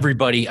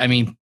everybody,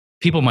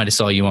 people might have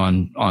saw you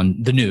on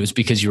the news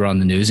because you were on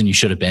the news and you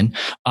should have been.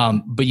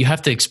 But you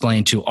have to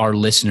explain to our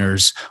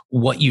listeners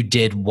what you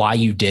did, why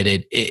you did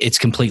it. It's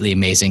completely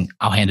amazing.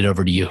 I'll hand it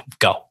over to you.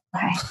 Go.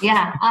 Okay.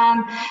 Yeah.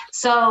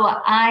 So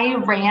I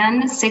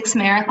ran 6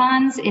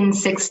 marathons in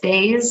 6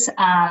 days,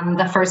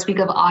 the first week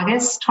of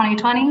August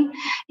 2020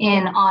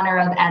 in honor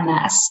of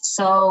MS.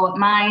 So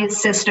my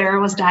sister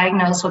was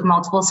diagnosed with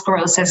multiple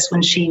sclerosis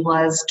when she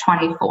was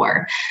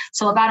 24.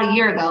 So about a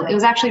year ago, it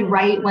was actually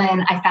right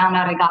when I found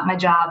out I got my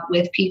job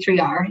with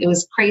P3R. It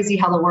was crazy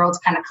how the worlds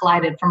kind of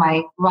collided for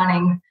my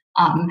running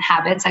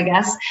habits, I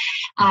guess.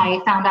 I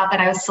found out that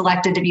I was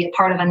selected to be a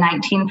part of a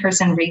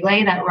 19-person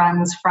relay that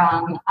runs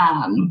from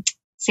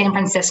San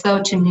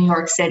Francisco to New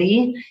York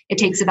City. It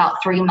takes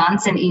about 3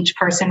 months, and each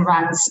person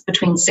runs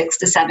between 6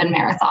 to 7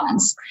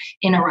 marathons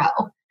in a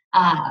row.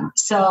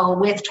 So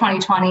with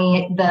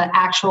 2020, the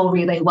actual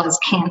relay was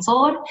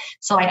canceled.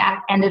 So I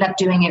ended up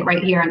doing it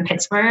right here in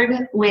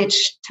Pittsburgh,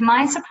 which to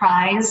my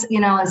surprise,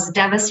 as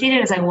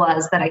devastated as I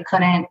was that I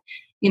couldn't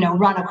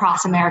run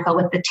across America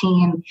with the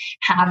team,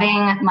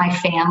 having my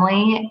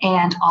family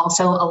and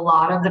also a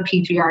lot of the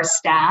P3R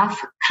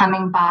staff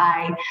coming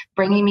by,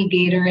 bringing me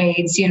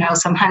Gatorades,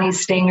 some Honey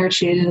Stinger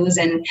chews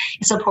and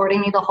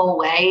supporting me the whole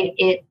way,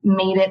 it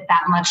made it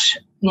that much,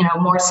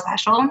 more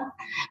special.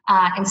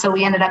 And so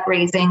we ended up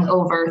raising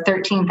over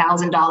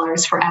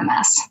 $13,000 for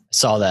MS.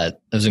 Saw that.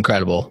 It was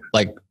incredible.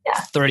 Like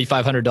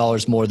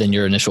 $3,500 more than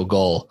your initial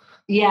goal.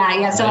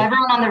 Yeah. So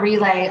everyone on the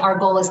relay, our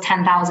goal is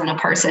 10,000 a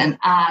person.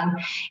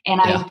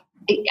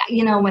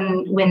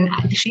 When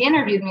she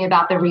interviewed me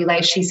about the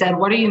relay, she said,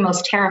 "What are you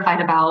most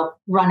terrified about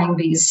running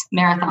these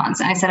marathons?"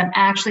 And I said, "I'm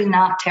actually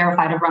not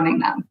terrified of running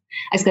them."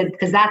 I said,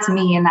 because that's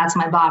me and that's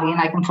my body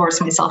and I can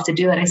force myself to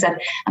do it. I said,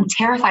 "I'm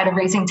terrified of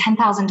raising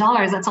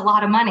 $10,000. That's a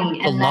lot of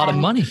money." And a lot of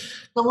money.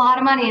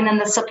 And then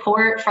the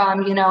support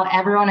from,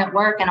 everyone at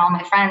work and all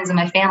my friends and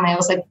my family, I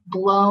was like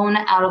blown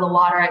out of the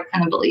water. I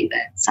couldn't believe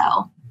it.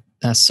 So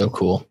that's so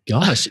cool.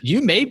 Gosh,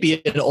 you may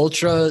be an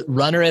ultra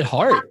runner at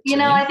heart.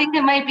 I think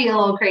it might be a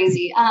little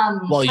crazy.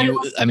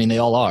 They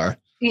all are.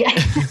 Yeah.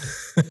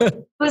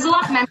 It was a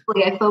lot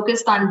mentally. I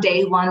focused on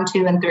day 1,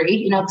 2, and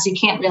 3, because you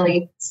can't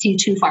really see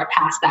too far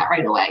past that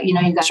right away. You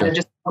got to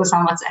just focus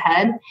on what's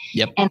ahead.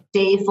 Yep. And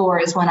day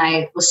 4 is when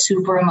I was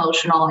super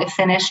emotional. I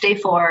finished day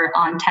 4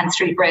 on 10th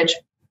Street Bridge,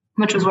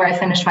 which was where I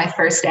finished my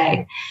first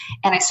day.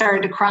 And I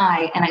started to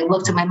cry and I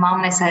looked at my mom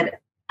and I said,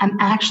 "I'm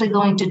actually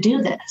going to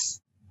do this."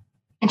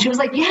 And she was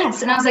like,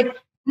 "Yes." And I was like,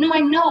 "No, I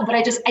know, but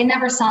I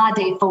never saw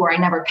day 4. I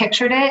never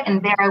pictured it."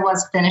 And there I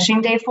was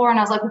finishing day 4. And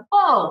I was like,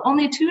 "Whoa,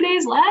 only 2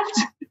 days left."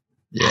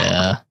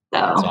 Yeah.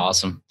 That's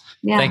awesome.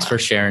 Yeah. Thanks for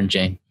sharing,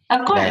 Jane.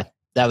 Of course.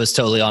 That was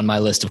totally on my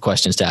list of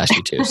questions to ask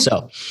you too.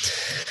 So,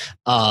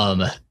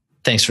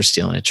 thanks for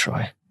stealing it,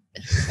 Troy.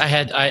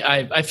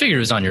 I figured it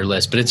was on your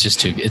list, but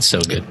it's so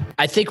good.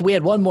 I think we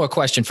had one more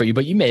question for you,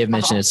 but you may have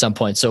mentioned it at some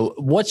point. So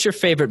what's your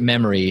favorite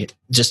memory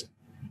just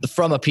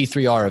from a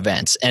P3R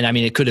event? And I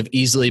mean, it could have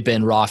easily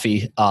been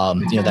Rafi.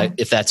 That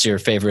if that's your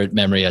favorite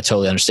memory, I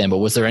totally understand. But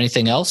was there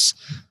anything else?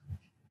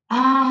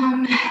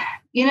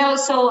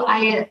 So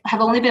I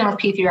have only been with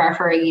P3R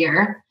for a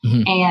year,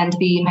 and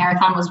the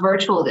marathon was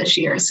virtual this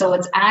year. So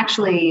it's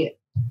actually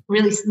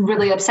really,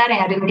 really upsetting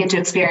I didn't get to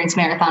experience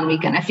marathon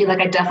weekend. I feel like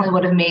I definitely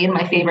would have made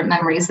my favorite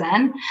memories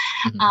then.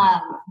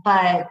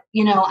 But,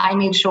 I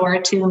made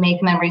sure to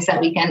make memories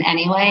that weekend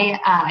anyway.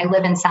 I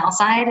live in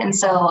Southside. And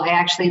so I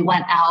actually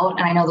went out,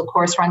 and I know the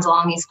course runs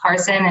along East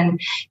Carson, and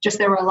just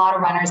there were a lot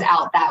of runners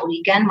out that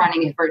weekend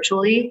running it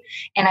virtually.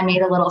 And I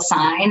made a little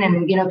sign,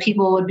 and,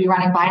 people would be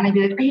running by and I'd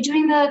be like, "Are you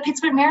doing the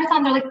Pittsburgh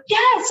Marathon?" They're like,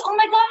 "Yes. Oh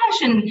my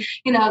gosh." And,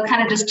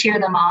 kind of just cheer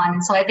them on.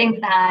 And so I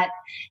think that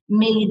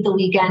made the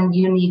weekend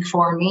unique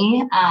for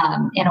me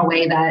in a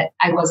way that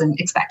I wasn't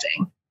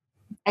expecting.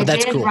 I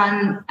did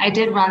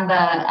run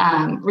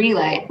the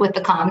relay with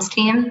the comms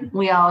team.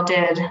 We all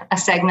did a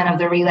segment of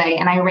the relay,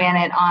 and I ran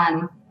it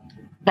on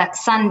that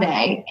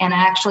Sunday. And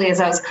actually,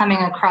 as I was coming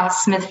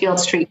across Smithfield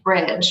Street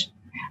Bridge,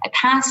 I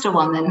passed a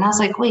woman, and I was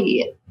like,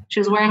 "Wait." She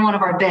was wearing one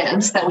of our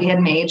bibs that we had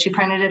made. She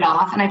printed it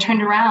off, and I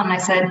turned around and I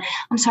said,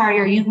 "I'm sorry,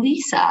 are you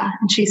Lisa?"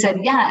 And she said,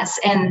 "Yes."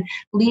 And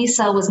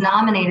Lisa was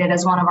nominated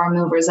as one of our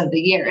movers of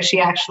the year. She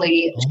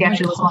actually was one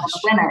of the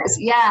winners.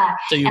 Yeah.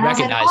 So you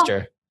recognized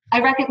her. I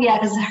reckon, yeah,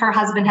 because her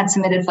husband had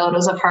submitted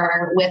photos of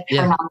her with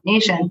her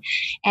nomination.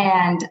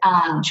 And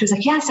she was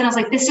like, "Yes." And I was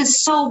like, "This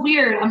is so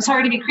weird. I'm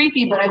sorry to be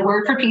creepy, but I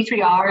work for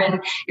P3R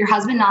and your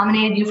husband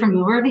nominated you for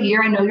Mover of the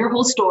Year. I know your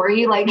whole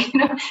story." She was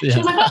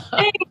like, "Oh,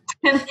 thanks."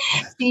 And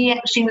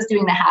she was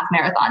doing the half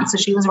marathon. So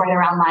she was right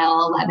around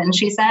mile 11,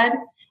 she said.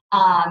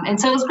 And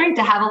so it was great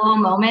to have a little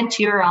moment,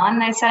 cheer her on.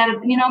 And I said,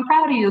 "I'm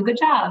proud of you. Good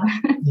job."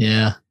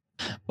 Yeah.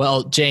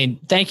 Well, Jane,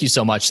 thank you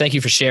so much. Thank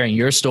you for sharing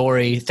your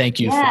story. Thank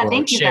you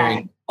for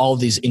sharing all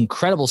these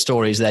incredible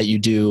stories that you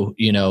do,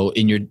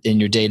 in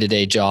your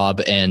day-to-day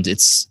job. And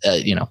it's,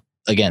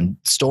 again,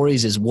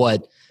 stories is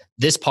what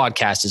this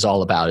podcast is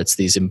all about. It's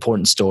these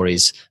important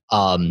stories.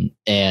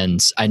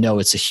 And I know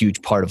it's a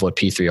huge part of what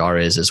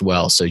P3R is as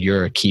well. So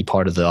you're a key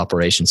part of the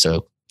operation.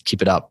 So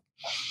keep it up.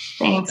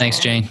 Thanks,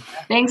 Jane.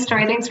 Thanks,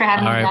 Troy. Thanks for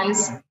having me,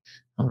 guys.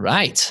 All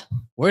right.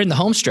 We're in the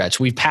home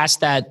stretch. We've passed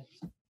that,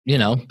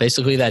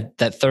 basically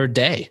that third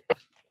day.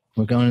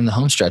 we're going in the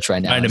home stretch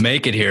right now. Trying to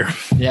make it here.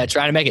 Yeah,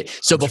 trying to make it.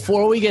 So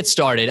before we get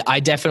started, I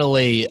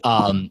definitely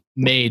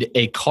made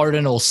a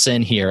cardinal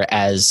sin here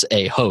as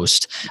a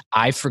host.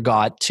 I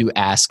forgot to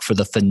ask for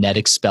the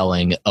phonetic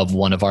spelling of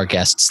one of our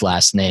guests'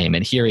 last name,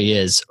 and here he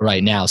is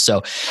right now.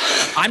 So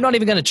I'm not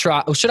even going to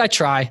try. Oh, should I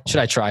try?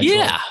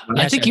 Yeah,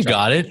 I think you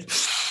got it.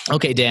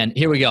 Okay, Dan,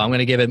 here we go. I'm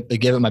going to give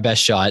it my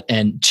best shot.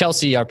 And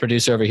Chelsea, our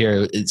producer over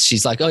here,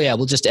 she's like, oh yeah,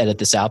 we'll just edit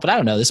this out. But I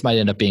don't know. This might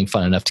end up being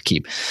fun enough to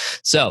keep.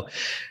 So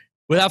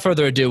without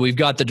further ado, we've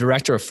got the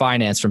director of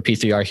finance from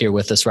P3R here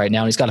with us right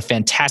now. And he's got a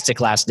fantastic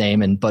last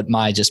name, but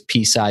my just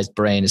pea-sized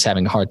brain is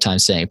having a hard time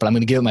saying it. But I'm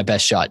going to give it my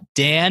best shot.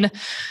 Dan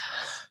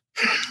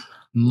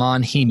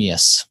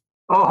Monhemius.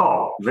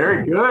 Oh,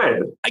 very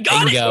good. I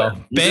got it.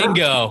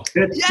 Bingo.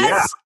 Yes.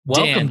 Yeah.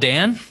 Welcome,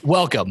 Dan.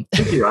 Welcome.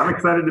 Thank you. I'm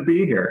excited to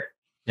be here.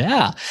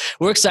 Yeah,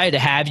 we're excited to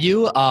have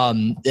you. I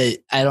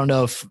don't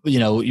know if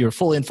you're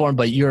fully informed,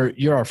 but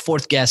you're our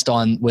fourth guest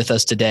on with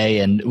us today,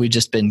 and we've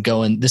just been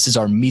going. This is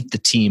our Meet the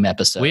Team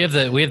episode. We have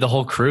the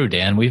whole crew,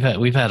 Dan. We've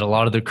had a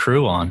lot of the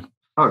crew on.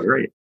 Oh,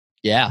 great.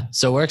 Yeah,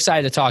 so we're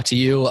excited to talk to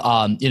you.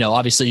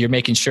 Obviously, you're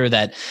making sure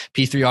that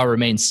P3R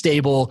remains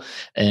stable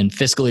and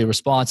fiscally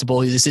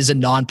responsible. This is a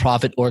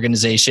nonprofit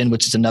organization,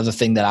 which is another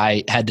thing that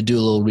I had to do a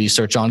little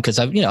research on because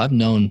I've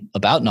known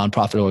about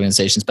nonprofit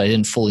organizations, but I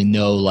didn't fully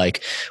know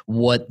like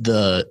what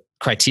the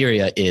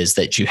criteria is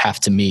that you have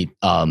to meet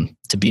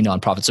to be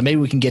nonprofit. So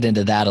maybe we can get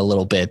into that a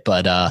little bit.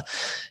 But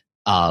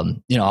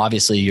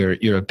obviously,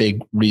 you're a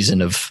big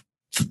reason of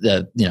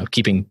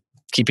keeping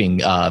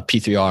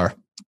P3R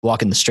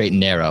walking the straight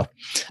and narrow.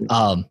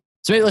 So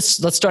maybe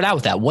let's start out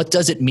with that. What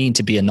does it mean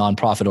to be a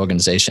nonprofit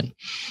organization?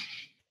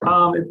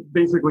 It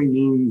basically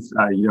means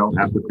you don't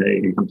have to pay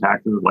income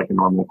taxes like a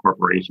normal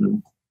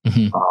corporation,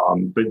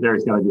 but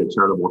there's got to be a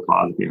charitable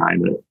cause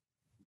behind it.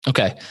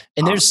 Okay,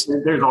 and there's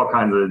all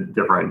kinds of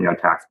different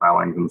tax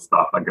filings and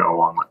stuff that go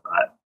along with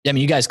that. I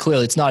mean, you guys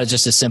clearly, it's not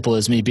just as simple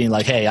as me being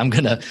like, hey, I'm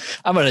gonna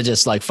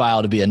just like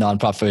file to be a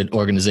nonprofit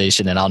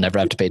organization and I'll never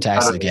have to pay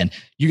taxes again.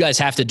 You guys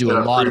have to do a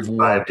lot of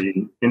work. By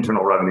the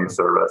Internal Revenue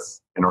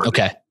Service in order to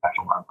be an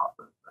actual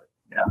nonprofit.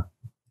 Yeah.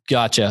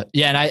 Gotcha.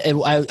 Yeah,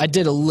 and I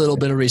did a little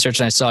bit of research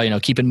and I saw,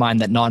 keep in mind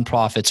that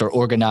nonprofits are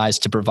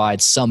organized to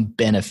provide some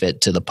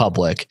benefit to the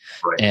public.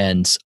 Right.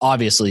 And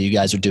obviously you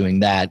guys are doing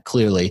that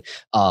clearly.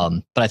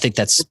 But I think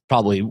that's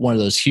probably one of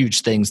those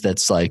huge things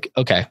that's like,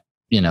 okay,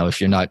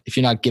 if you're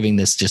not giving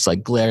this just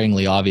like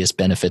glaringly obvious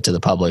benefit to the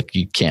public,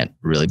 you can't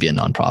really be a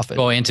nonprofit.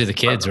 Well, and to the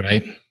kids,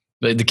 right?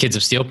 The Kids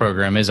of Steel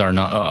program is our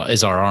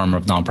arm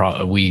of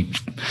nonprofit. We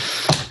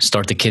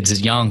start the kids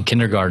as young,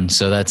 kindergarten.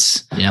 So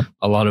that's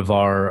a lot of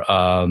our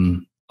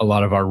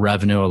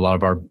revenue, a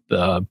lot of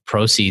our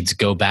proceeds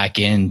go back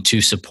into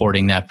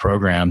supporting that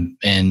program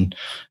and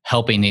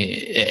helping it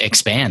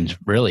expand.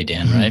 Really,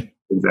 Dan, right?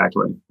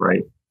 Exactly,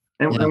 right.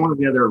 And one of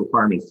the other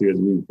requirements too is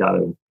we've got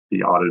to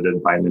be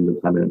audited by an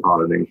independent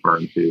auditing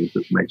firm too,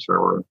 just to make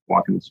sure we're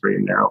walking the straight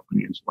and narrow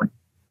financially.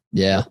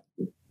 Yeah.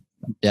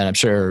 Yeah. And I'm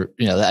sure,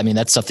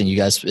 that's something you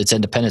guys, it's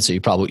independent. So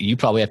you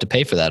probably have to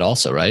pay for that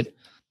also, right?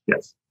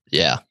 Yes.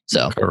 Yeah.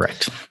 So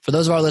correct. For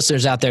those of our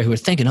listeners out there who are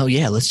thinking, oh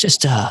yeah, let's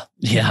just, how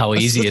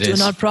easy it is.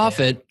 Do a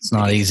nonprofit. Yeah, it's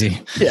not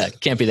easy. Yeah. It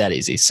can't be that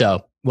easy.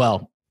 So,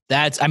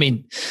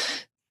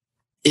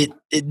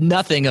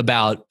 nothing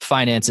about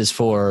finances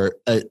for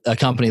a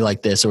company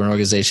like this or an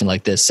organization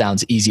like this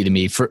sounds easy to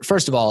me.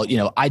 First of all,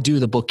 I do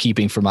the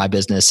bookkeeping for my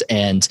business,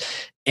 and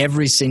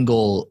every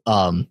single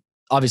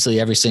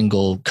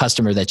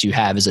customer that you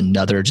have is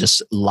another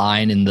just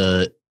line in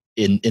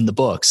the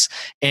books.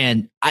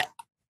 And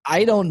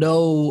I don't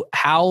know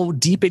how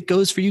deep it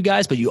goes for you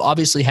guys, but you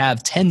obviously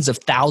have tens of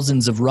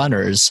thousands of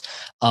runners,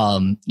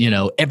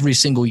 every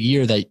single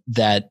year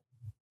that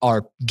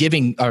are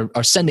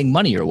sending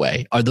money your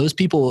way. Are those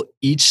people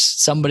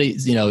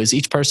is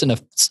each person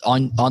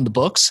on the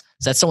books?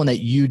 Is that someone that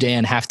you,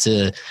 Dan, have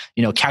to,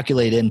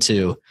 calculate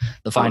into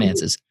the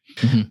finances?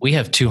 Mm-hmm. We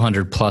have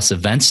 200 plus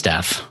event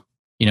staff.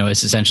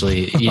 It's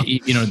essentially,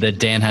 that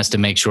Dan has to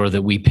make sure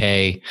that we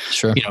pay,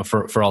 sure,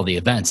 for all the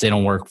events. They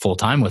don't work full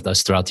time with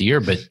us throughout the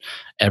year, but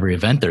every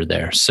event they're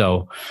there.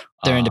 So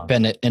they're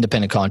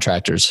independent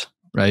contractors,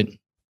 right?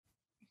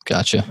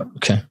 Gotcha.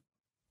 Okay.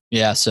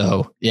 Yeah.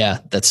 So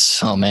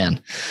that's, oh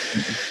man,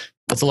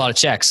 that's a lot of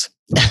checks.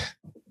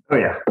 Oh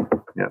yeah.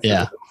 Yes,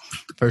 yeah,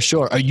 for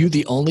sure. Are you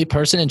the only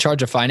person in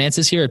charge of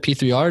finances here at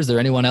P3R? Is there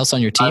anyone else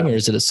on your team, or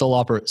is it a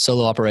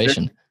solo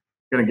operation?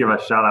 Going to give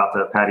a shout out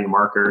to Patty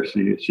Marker.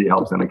 She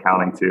helps in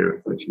accounting too.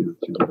 So she's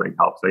a big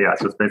help. So yeah,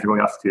 it's just basically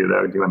us two that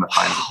are doing the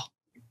finance.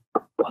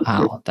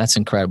 Wow. That's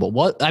incredible.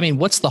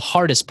 What's the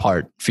hardest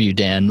part for you,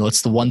 Dan?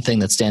 What's the one thing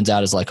that stands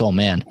out as like, oh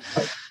man,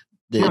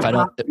 if I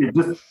don't,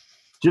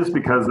 just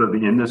because of the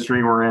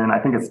industry we're in, I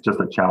think it's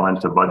just a challenge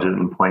to budget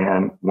and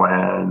plan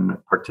when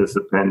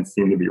participants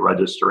seem to be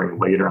registering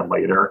later and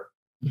later.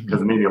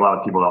 Because maybe a lot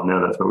of people don't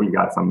know this, but we've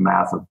got some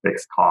massive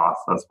fixed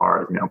costs as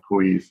far as,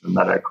 police and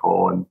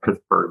medical and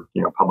Pittsburgh,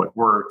 public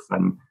works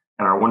and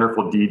our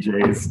wonderful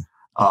DJs.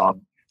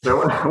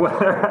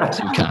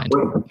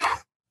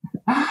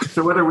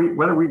 So whether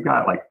we've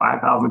got like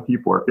 5,000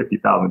 people or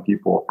 50,000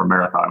 people for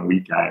marathon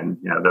weekend,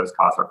 those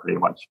costs are pretty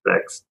much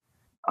fixed.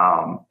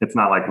 It's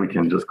not like we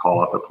can just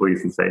call up the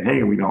police and say,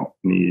 hey, we don't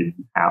need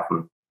half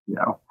of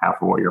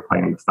what you're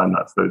planning to send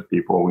us. Those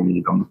people, we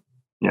need them,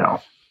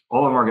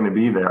 all of them are going to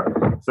be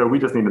there. So we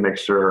just need to make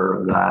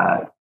sure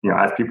that,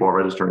 as people are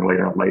registering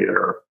later and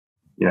later,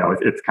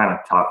 it's kind of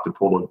tough to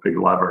pull those big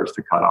levers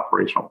to cut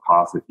operational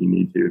costs if you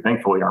need to.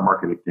 Thankfully, our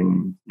marketing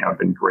team, have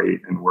been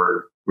great, and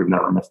we've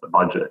never missed a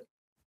budget.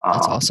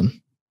 That's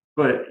awesome.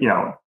 But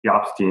the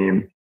ops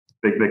team,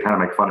 they kind of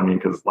make fun of me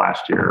because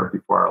last year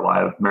before our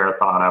live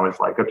marathon, I was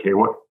like, okay,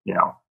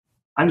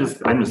 I'm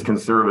just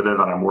conservative,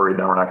 and I'm worried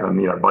that we're not going to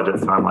meet our budget.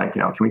 So I'm like,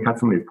 can we cut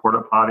some of these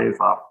porta potties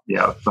off,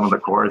 some of the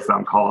course? So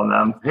I'm calling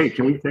them, hey,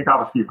 can we take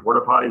off a few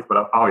porta potties?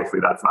 But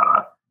obviously that's not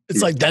a.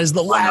 It's like, that is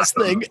the last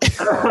thing.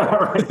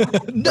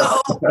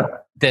 No.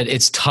 That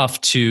it's tough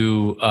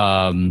to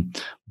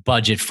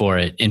budget for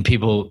it, and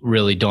people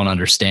really don't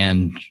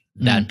understand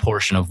that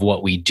portion of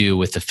what we do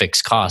with the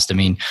fixed cost. I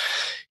mean,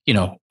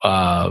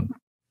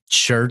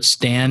 shirts,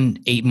 Dan,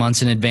 8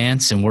 months in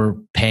advance, and we're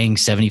paying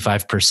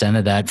 75%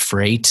 of that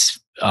freight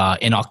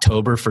in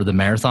October for the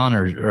marathon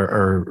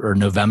or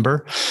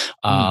November.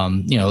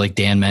 Like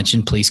Dan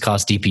mentioned, police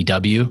cost,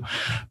 DPW.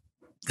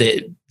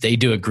 They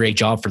do a great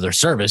job for their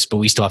service, but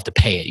we still have to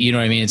pay it. You know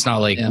what I mean? It's not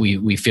like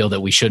we feel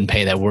that we shouldn't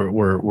pay that.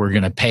 We're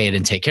going to pay it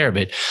and take care of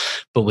it.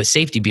 But with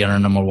safety being our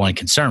number one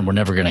concern, we're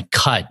never going to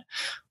cut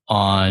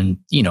on,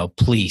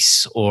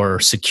 police or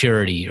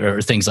security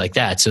or things like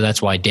that. So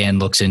that's why Dan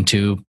looks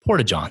into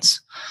porta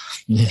johns.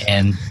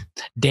 And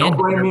Dan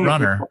being a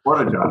runner,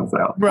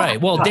 right?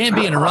 Well, Dan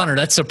being a runner,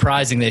 that's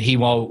surprising that he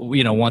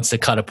wants to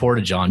cut a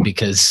porta john,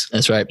 because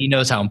that's right. He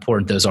knows how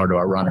important those are to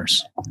our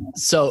runners.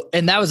 So,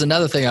 and that was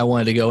another thing I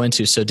wanted to go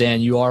into. So, Dan,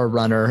 you are a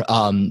runner.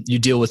 You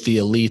deal with the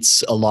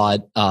elites a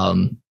lot,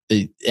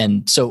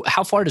 and so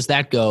how far does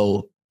that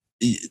go?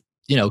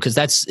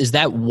 Because is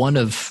that one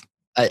of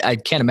I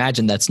can't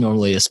imagine that's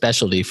normally a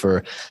specialty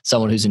for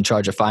someone who's in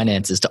charge of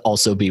finances to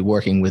also be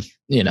working with,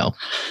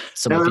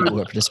 some of the people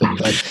who are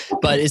participating.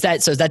 But is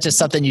that just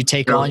something you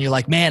take on? You're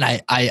like, man,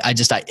 I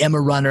am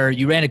a runner.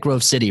 You ran at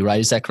Grove City, right?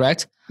 Is that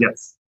correct?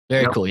 Yes.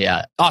 Very cool.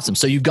 Yeah. Awesome.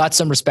 So you've got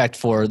some respect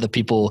for the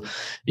people,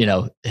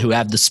 who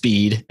have the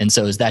speed. And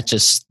so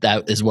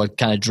that is what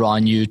kind of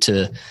drawing you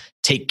to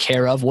take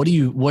care of?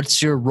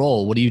 What's your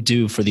role? What do you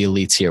do for the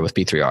elites here with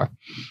P3R?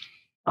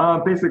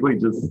 Basically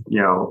just,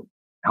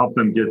 help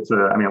them get to,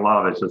 a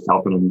lot of it's just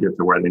helping them get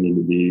to where they need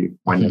to be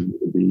when they need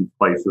to be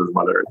places,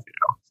 whether it's,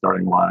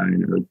 starting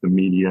line or the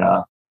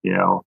media,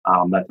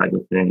 that type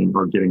of thing,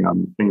 or getting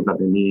them things that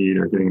they need,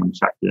 or getting them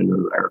checked in,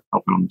 or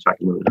helping them check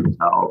into the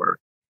hotel, or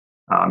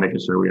making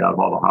sure we have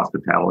all the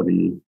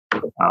hospitality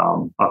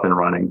up and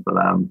running for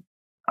them.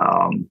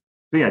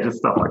 So yeah, just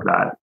stuff like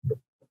that.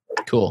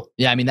 Cool.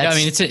 Yeah.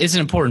 It's an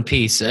important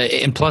piece.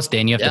 And plus,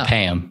 Dan, you have to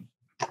pay them.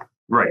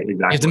 Right, exactly.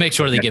 You have to make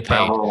sure they get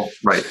paid.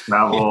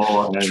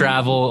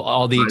 Travel,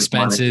 all the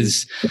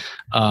expenses.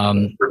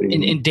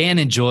 And Dan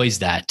enjoys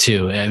that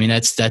too.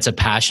 That's a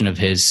passion of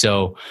his.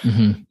 So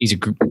he's a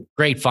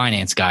great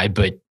finance guy,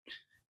 but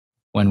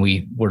when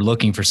we were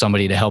looking for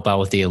somebody to help out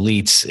with the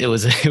elites, it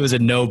was a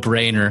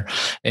no-brainer.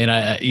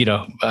 And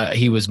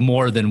he was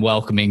more than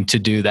welcoming to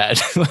do that.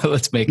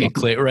 Let's make it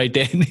clear, right,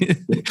 Dan?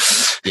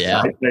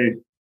 Yeah.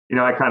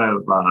 I kind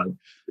of,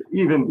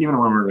 even when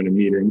we're in a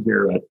meeting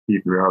here at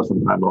P3R,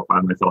 sometimes I'll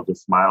find myself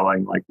just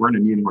smiling. Like, we're in a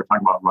meeting, we're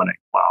talking about running.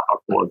 Wow, how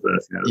cool is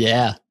this?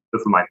 Yeah.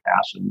 This is my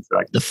passion. So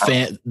I can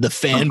the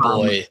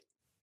fanboy.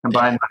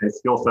 Combine my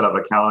skill set of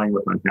accounting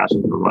with my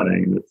passion for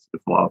running. And it's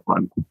a lot of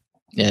fun.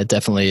 Yeah, it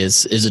definitely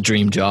is a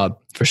dream job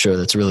for sure.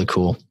 That's really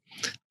cool.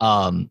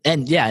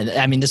 And yeah,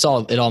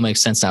 it all makes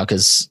sense now,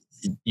 because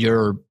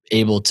you're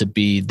able to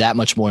be that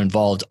much more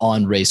involved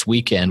on race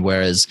weekend,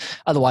 whereas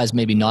otherwise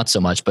maybe not so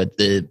much, but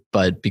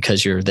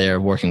because you're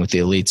there working with the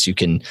elites, you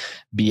can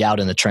be out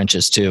in the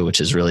trenches too, which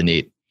is really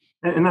neat.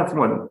 And that's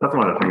one of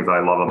the things I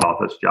love about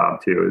this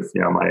job too, is,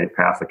 my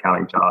past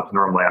accounting jobs,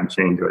 normally I'm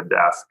chained to a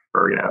desk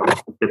for,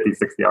 50,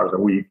 60 hours a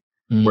week.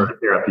 Whereas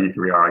here at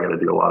P3R, I got to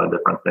do a lot of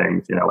different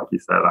things, like you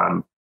said,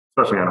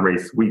 especially on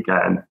race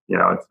weekend,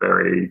 it's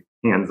very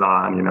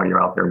hands-on, you're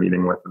out there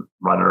meeting with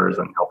runners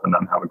and helping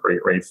them have a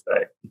great race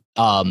day.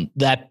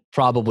 That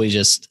probably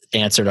just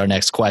answered our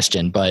next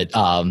question, but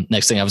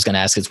next thing I was going to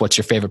ask is, what's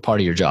your favorite part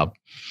of your job?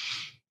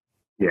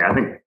 Yeah, I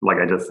think, like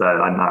I just said,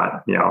 I'm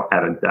not,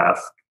 at a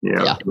desk,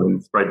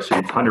 doing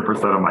spreadsheets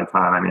 100% of my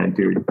time. I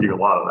do a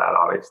lot of that,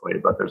 obviously,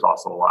 but there's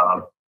also a lot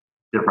of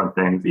different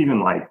things,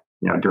 even like,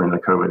 during the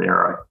COVID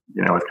era,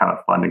 it's kind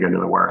of fun to go to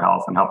the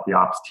warehouse and help the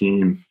ops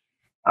team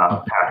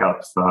pack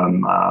up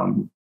some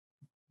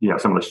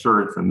of the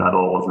shirts and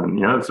medals, and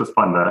it's just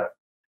fun to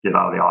get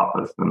out of the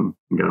office and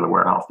go to the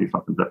warehouse, do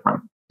something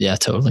different. Yeah,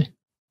 totally.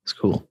 It's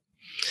cool.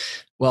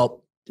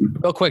 Well,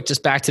 real quick,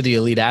 just back to the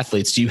elite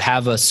athletes. Do you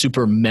have a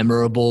super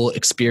memorable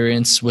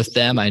experience with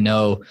them? I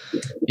know,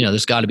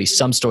 there's got to be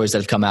some stories that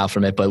have come out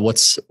from it, but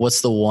what's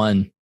the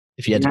one,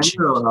 If you had to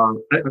choose.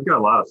 I've got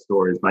a lot of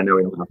stories, but I know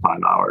we don't have 5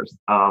 hours.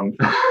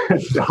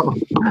 So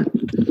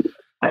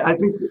I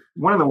think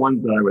one of the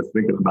ones that I was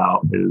thinking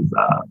about is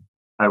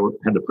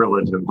had the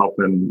privilege of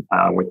helping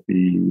with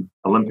the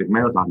Olympic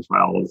marathon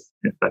trials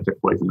that took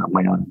place in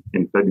Atlanta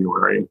in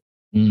February.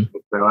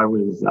 So I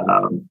was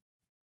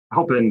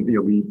helping the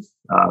elites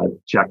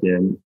check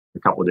in a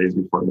couple of days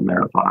before the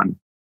marathon.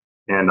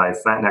 And I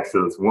sat next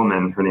to this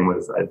woman. Her name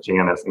was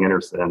Janice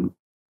Anderson.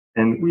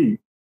 And we,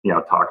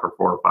 talked for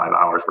 4 or 5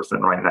 hours. We're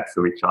sitting right next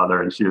to each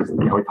other. And she was,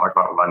 we talked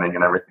about running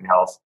and everything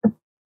else.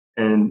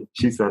 And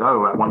she said,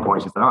 at one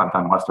point, she said, I've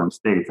done Western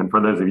States. And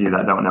for those of you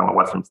that don't know what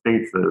Western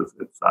States is,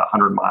 it's a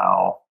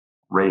 100-mile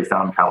race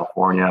out in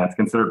California. It's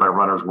considered by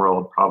Runner's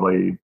World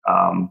probably,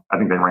 I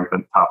think they rank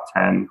the top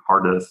 10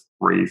 hardest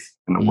race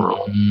in the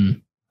world.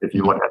 If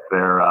you look at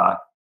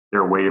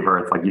their waiver,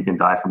 it's like you can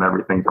die from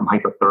everything from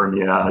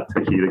hypothermia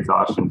to heat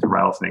exhaustion to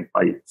rattlesnake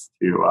bites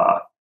to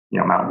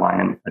mountain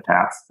lion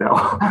attacks. So,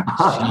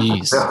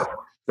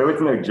 so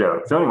it's no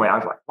joke. So anyway, I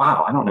was like,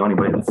 wow, I don't know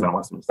anybody that's in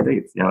Western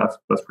States.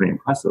 That's pretty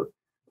impressive.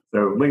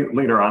 So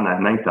later on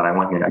that night that I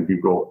went and I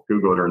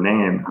Googled her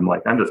name, I'm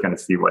like, I'm just going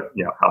to see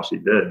how she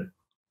did.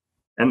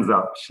 Ends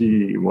up,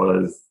 she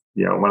was,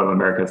 one of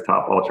America's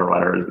top ultra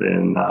runners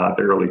in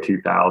the early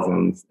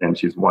 2000s, and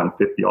she's won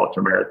 50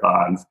 ultra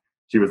marathons.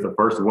 She was the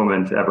first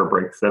woman to ever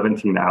break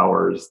 17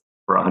 hours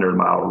for a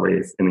 100-mile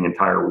race in the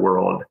entire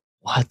world.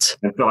 What?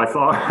 And so I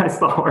saw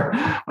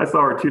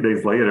her 2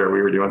 days later.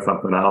 We were doing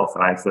something else,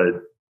 and I said,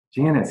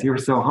 Janice, you were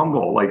so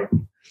humble. Like,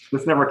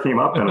 this never came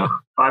up in 5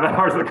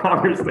 hours of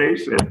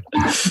conversation.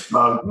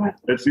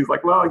 And she's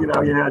like, well,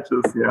 it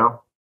just,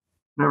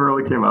 never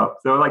really came up.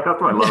 So like,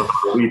 that's what I love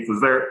about elites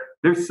is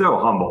they're so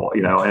humble,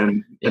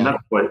 and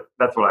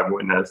that's what I've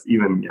witnessed.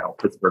 Even,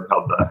 Pittsburgh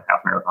held the half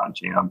marathon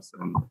champs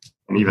and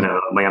even at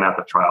Atlanta at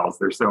the trials,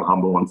 they're so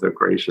humble and so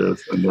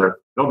gracious. And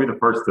they'll be the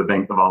first to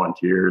thank the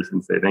volunteers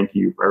and say, thank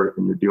you for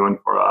everything you're doing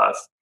for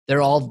us.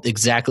 They're all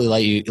exactly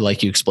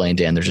like you explained,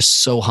 Dan. They're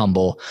just so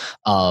humble.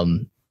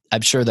 I'm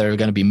sure there are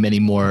going to be many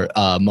more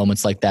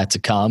moments like that to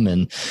come,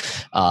 and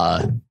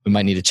we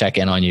might need to check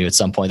in on you at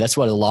some point. That's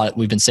what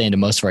we've been saying to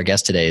most of our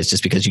guests today is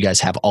just because you guys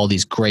have all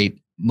these great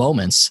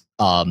moments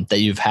that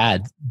you've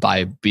had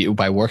by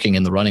working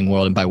in the running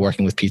world and by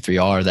working with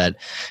P3R, that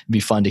it'd be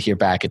fun to hear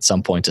back at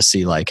some point to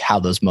see like how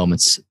those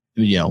moments,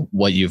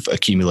 what you've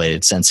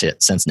accumulated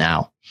since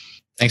now.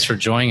 Thanks for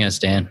joining us,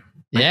 Dan.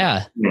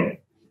 Yeah.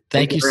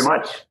 Thank you very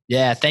much.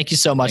 Yeah. Thank you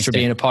so much for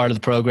being a part of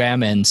the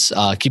program, and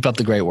keep up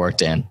the great work,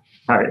 Dan.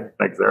 All right.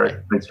 Thanks,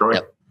 Eric. Thanks, Troy.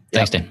 Yep.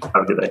 Thanks, Dan. Have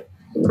a good day.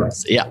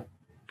 Yeah.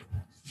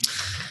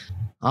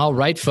 All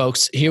right,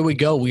 folks, here we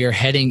go. We are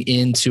heading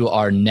into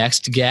our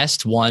next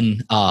guest.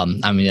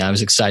 I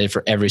was excited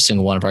for every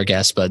single one of our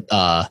guests, but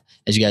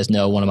as you guys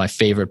know, one of my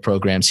favorite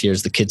programs here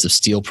is the Kids of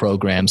Steel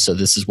program. So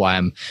this is why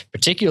I'm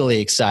particularly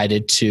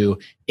excited to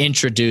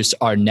introduce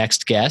our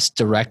next guest,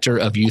 Director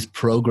of Youth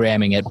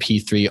Programming at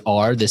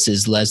P3R. This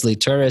is Leslie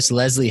Turris.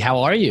 Leslie, how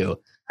are you?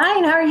 Hi,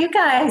 how are you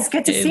guys?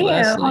 Good to see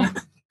Leslie. you.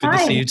 Good to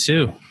see you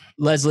too.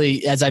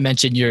 Leslie, as I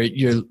mentioned, you're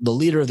the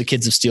leader of the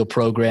Kids of Steel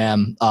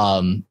program,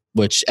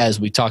 which, as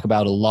we talk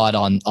about a lot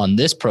on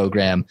this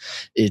program,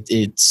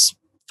 it's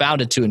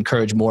founded to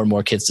encourage more and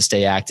more kids to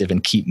stay active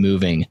and keep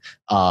moving.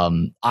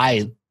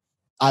 I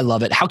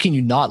love it. How can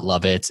you not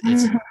love it?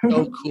 It's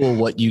so cool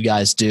what you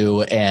guys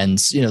do. And,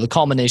 the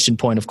culmination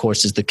point, of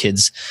course, is the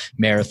kids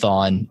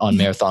marathon on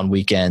marathon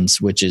weekends,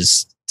 which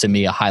is, to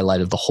me, a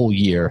highlight of the whole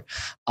year.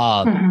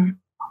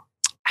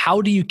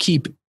 How do you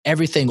keep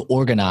everything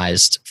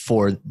organized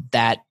for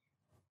that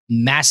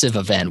massive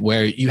event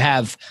where you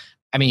have,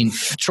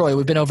 Troy,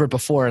 we've been over it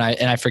before and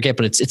I forget,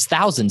 but it's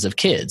thousands of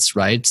kids,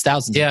 right? It's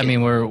thousands. Yeah. Of kids.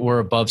 We're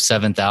above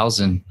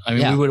 7,000.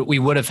 We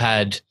would have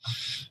had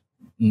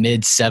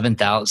mid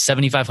 7,000,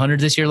 7,500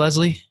 this year,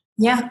 Leslie.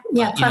 Yeah.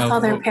 Plus all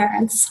their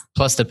parents.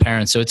 Plus the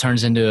parents. So it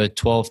turns into a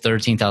 12,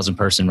 13,000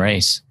 person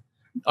race.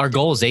 Our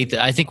goal is 8.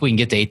 I think we can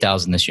get to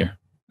 8,000 this year.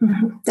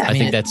 I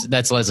think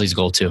that's Leslie's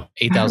goal too.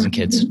 8,000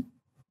 kids.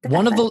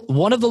 One of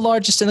the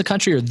largest in the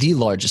country, or the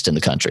largest in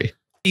the country?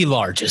 The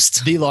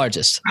largest. The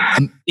largest.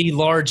 The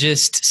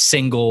largest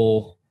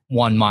single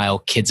 1 mile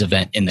kids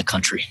event in the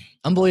country.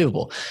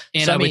 Unbelievable.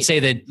 And I would say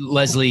that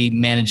Leslie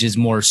manages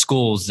more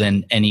schools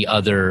than any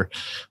other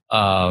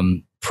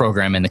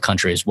program in the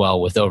country as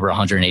well, with over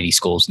 180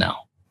 schools now.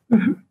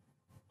 Dang,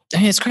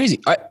 it's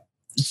crazy.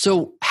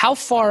 So how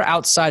far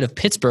outside of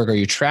Pittsburgh are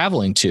you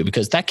traveling to?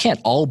 Because that can't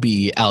all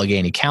be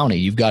Allegheny County.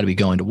 You've got to be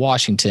going to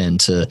Washington,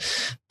 to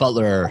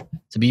Butler,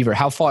 to Beaver.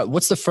 How far?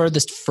 What's the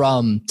furthest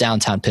from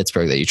downtown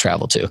Pittsburgh that you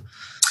travel to?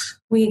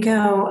 We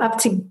go up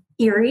to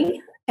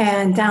Erie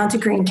and down to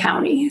Greene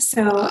County.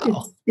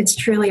 So it's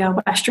truly a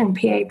Western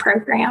PA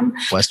program.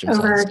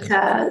 Over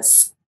to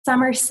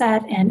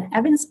Somerset and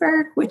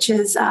Evansburg, which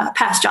is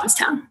past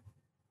Johnstown.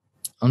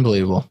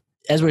 Unbelievable.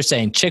 As we're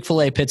saying,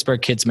 Chick-fil-A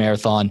Pittsburgh Kids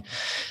Marathon.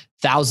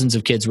 Thousands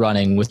of kids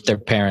running with their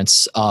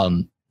parents.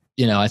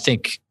 I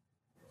think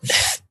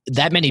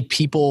that many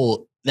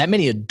people, that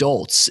many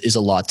adults is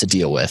a lot to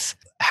deal with.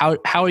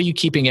 how are you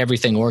keeping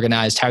everything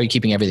organized? How are you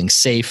keeping everything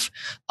safe?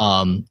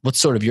 What's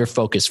sort of your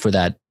focus for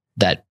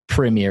that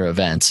premier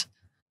event?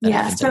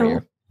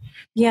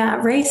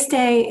 Race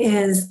day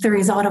is the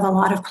result of a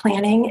lot of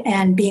planning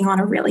and being on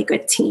a really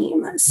good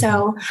team.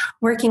 So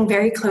working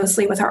very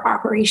closely with our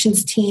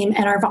operations team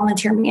and our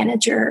volunteer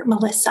manager,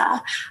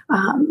 Melissa,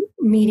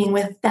 meeting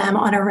with them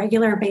on a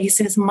regular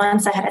basis,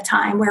 months ahead of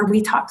time, where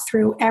we talk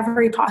through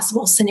every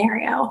possible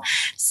scenario.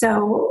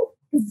 So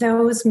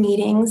those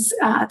meetings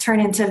turn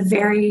into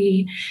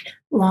very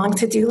long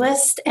to-do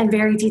list and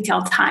very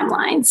detailed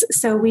timelines.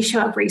 So we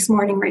show up race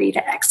morning ready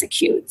to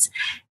execute.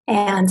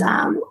 And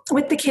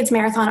with the kids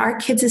marathon, our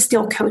Kids as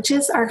Steel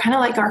coaches are kind of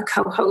like our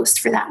co-host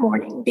for that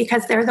morning,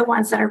 because they're the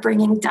ones that are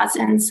bringing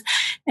dozens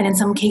and in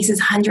some cases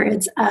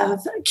hundreds of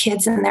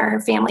kids and their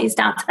families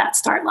down to that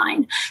start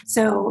line.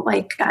 So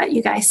like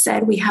you guys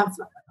said, we have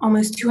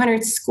almost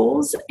 200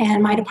 schools,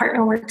 and my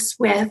department works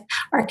with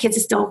our Kids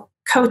as Steel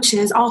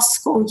coaches all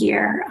school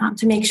year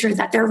to make sure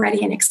that they're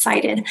ready and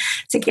excited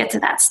to get to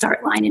that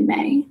start line in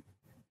May.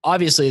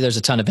 Obviously, there's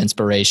a ton of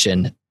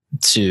inspiration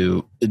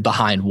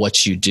behind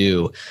what you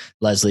do,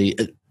 Leslie.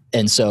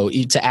 And so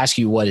to ask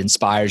you what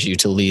inspires you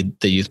to lead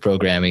the youth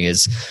programming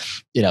is,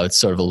 it's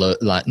sort of I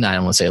don't want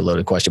to say a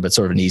loaded question, but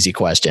sort of an easy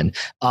question.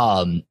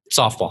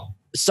 Softball.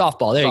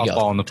 There you go.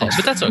 Softball on the plane,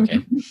 but that's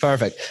okay.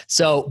 Perfect.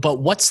 So, but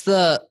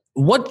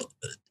what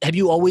have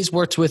you always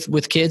worked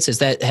with kids?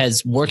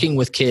 Has working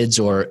with kids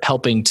or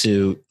helping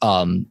to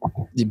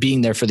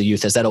being there for the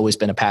youth, has that always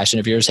been a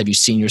passion of yours? Have you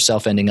seen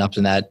yourself ending up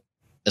in that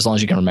as long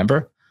as you can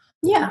remember?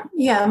 Yeah.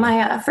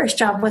 My first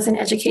job was in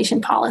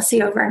education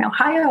policy over in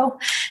Ohio.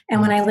 And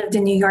when I lived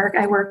in New York,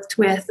 I worked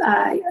with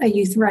a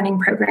youth running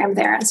program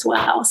there as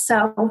well.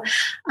 So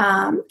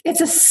it's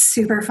a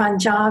super fun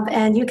job.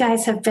 And you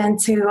guys have been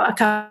to a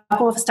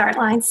couple of start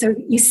lines. So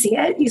you see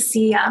it. You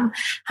see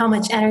how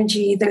much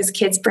energy those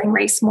kids bring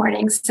race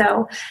mornings.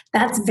 So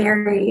that's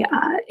very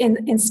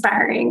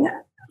inspiring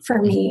for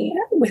me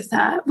with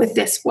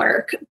this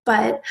work.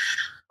 But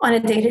on a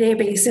day-to-day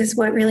basis,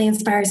 what really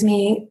inspires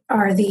me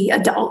are the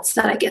adults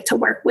that I get to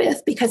work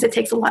with, because it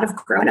takes a lot of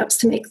grown-ups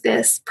to make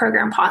this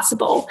program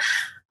possible.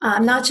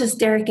 Not just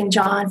Derek and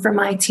John from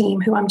my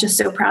team, who I'm just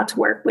so proud to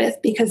work with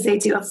because they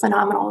do a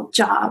phenomenal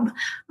job.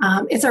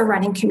 It's a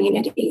running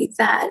community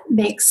that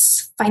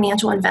makes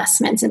financial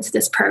investments into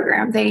this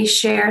program. They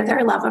share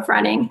their love of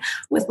running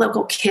with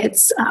local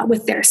kids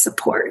with their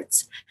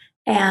support.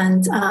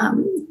 And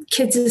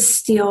Kids as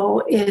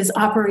Steel is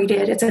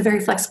operated, it's a very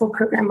flexible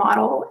program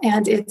model,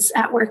 and it's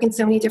at work in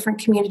so many different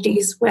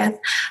communities with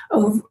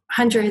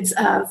hundreds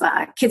of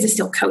Kids as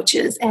Steel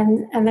coaches,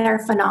 and they're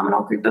a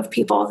phenomenal group of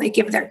people. They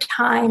give their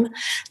time,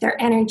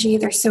 their energy,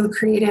 they're so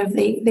creative,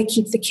 they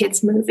keep the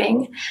kids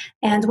moving.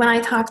 And when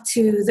I talk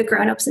to the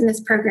grown-ups in this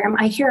program,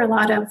 I hear a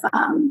lot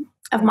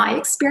of my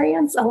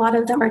experience. A lot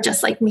of them are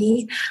just like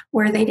me,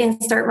 where they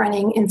didn't start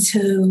running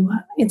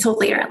until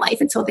later in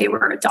life, until they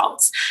were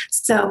adults.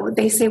 So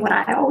they say what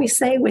I always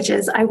say, which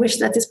is, I wish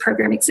that this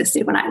program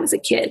existed when I was a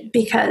kid,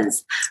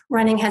 because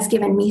running has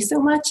given me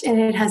so much and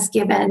it has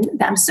given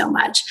them so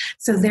much.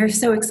 So they're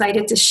so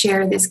excited to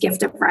share this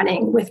gift of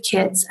running with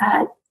kids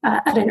at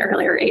an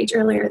earlier age,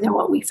 earlier than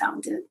what we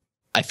found it.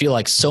 I feel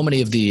like so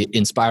many of the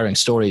inspiring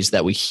stories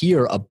that we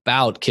hear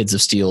about Kids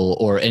of Steel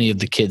or any of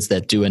the kids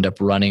that do end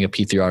up running a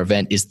P3R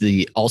event is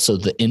also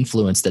the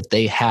influence that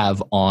they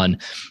have on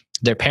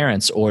their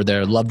parents or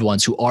their loved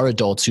ones who are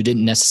adults who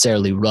didn't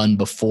necessarily run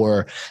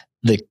before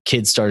the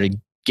kids started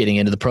getting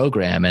into the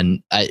program.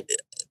 And I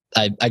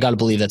got to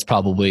believe that's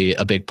probably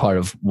a big part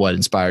of what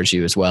inspires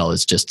you as well,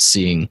 is just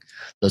seeing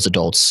those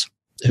adults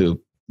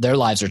who their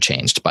lives are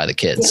changed by the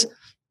kids.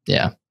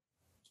 Yeah.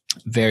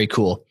 Very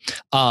cool.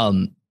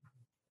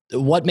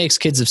 What makes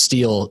Kids of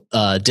Steel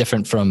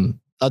different from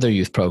other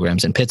youth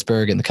programs in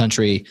Pittsburgh and the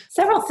country?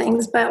 Several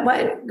things, but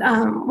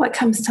what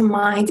comes to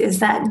mind is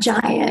that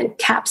giant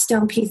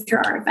capstone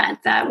P3R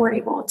event that we're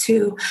able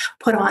to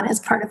put on as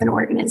part of an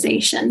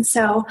organization.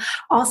 So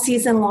all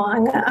season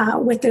long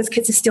with those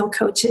Kids of Steel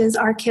coaches,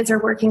 our kids are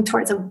working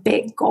towards a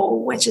big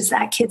goal, which is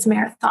that kids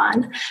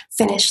marathon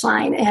finish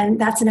line. And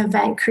that's an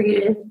event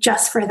created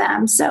just for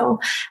them.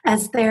 So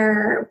as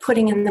they're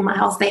putting in the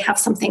miles, they have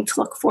something to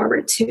look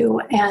forward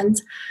to.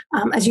 And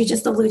as you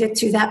just alluded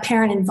to, that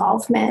parent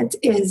involvement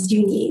is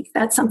unique.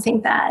 That's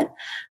something that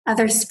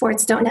other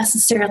sports don't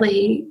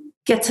necessarily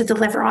get to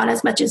deliver on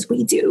as much as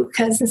we do,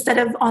 because instead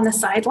of on the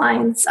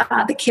sidelines,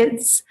 the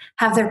kids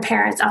have their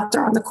parents out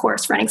there on the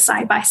course running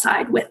side by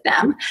side with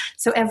them.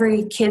 So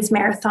every kids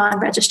marathon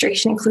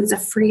registration includes a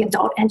free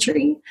adult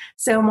entry.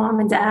 So mom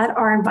and dad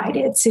are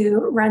invited to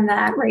run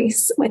that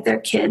race with their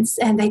kids,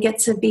 and they get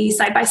to be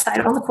side by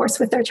side on the course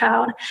with their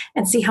child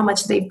and see how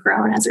much they've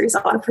grown as a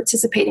result of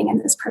participating in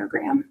this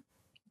program.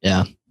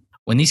 Yeah.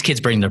 When these kids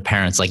bring their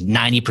parents, like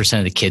 90%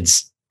 of the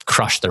kids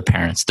crush their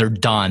parents. They're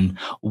done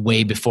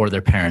way before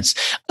their parents.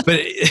 But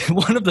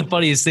one of the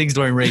funniest things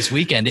during race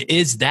weekend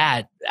is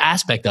that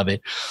aspect of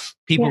it.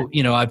 People,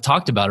 I've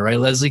talked about it, right?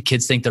 Leslie,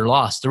 kids think they're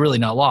lost. They're really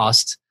not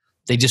lost.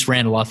 They just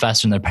ran a lot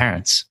faster than their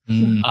parents.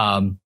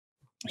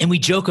 And we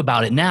joke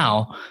about it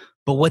now,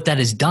 but what that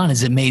has done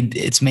is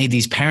it's made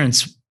these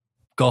parents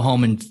go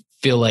home and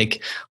feel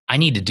like I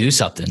need to do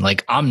something.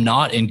 Like I'm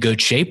not in good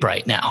shape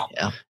right now.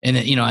 Yeah. And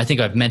I think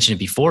I've mentioned it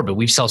before, but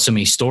we've saw so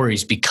many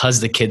stories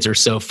because the kids are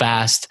so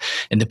fast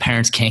and the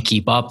parents can't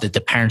keep up that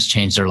the parents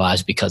change their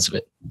lives because of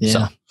it.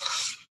 Yeah.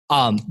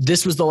 So,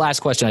 this was the last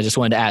question I just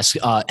wanted to ask.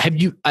 Have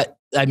you,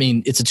 I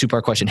mean, it's a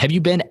two-part question. Have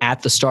you been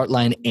at the start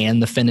line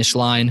and the finish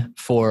line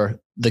for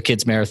the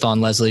kids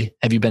marathon, Leslie?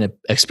 Have you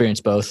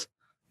experienced both?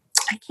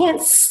 I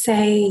can't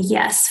say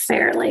yes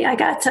fairly. I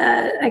got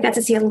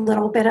to see a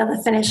little bit of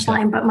the finish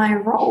line, but my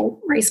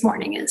role race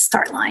morning is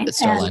start line.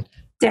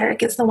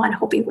 Derek is the one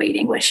who'll be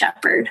waiting with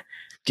Shepherd.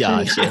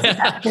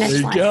 Gotcha. There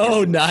you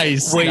go.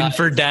 Nice. Waiting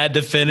for dad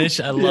to finish.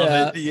 I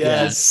love it.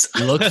 Yes.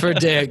 Look for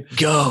Derek.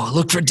 Go.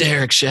 Look for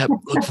Derek, Shep.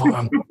 Look for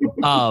him.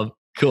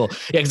 Cool.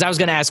 Yeah, because I was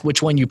going to ask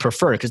which one you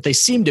prefer, because they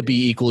seem to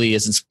be equally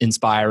as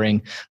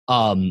inspiring.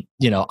 I'm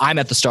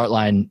at the start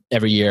line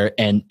every year,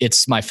 and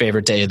it's my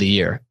favorite day of the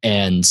year.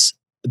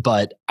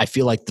 But I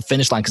feel like the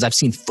finish line, because I've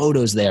seen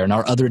photos there and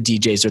our other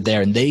DJs are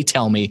there, and they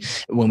tell me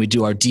when we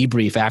do our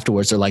debrief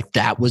afterwards, they're like,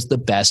 that was the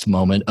best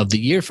moment of the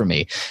year for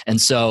me. And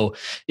so,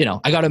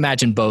 I got to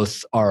imagine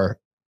both are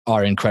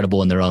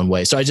incredible in their own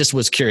way. So I just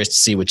was curious to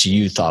see what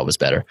you thought was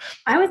better.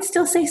 I would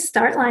still say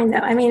start line though.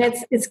 I mean,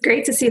 it's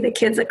great to see the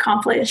kids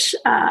accomplish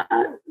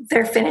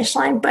their finish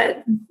line,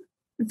 but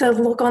the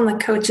look on the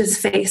coaches'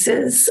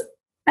 faces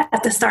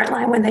at the start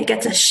line when they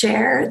get to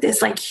share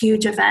this like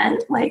huge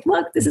event, like,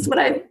 look, this is what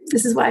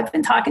I've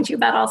been talking to you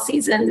about all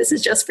season. This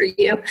is just for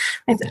you.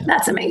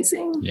 That's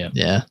amazing.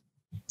 Yeah.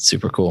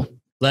 Super cool.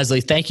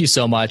 Leslie, thank you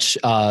so much.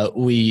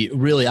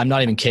 I'm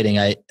not even kidding.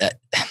 I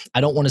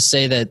don't want to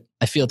say that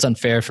I feel it's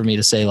unfair for me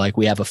to say like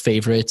we have a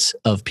favorite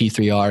of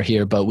P3R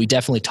here, but we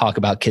definitely talk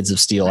about Kids of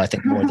Steel, I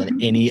think, more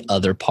than any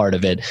other part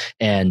of it.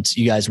 And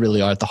you guys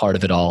really are at the heart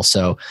of it all.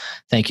 So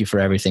thank you for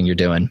everything you're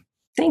doing.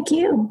 Thank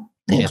you.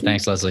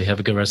 Thanks, Leslie. Have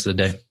a good rest of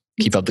the day.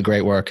 Keep up the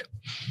great work.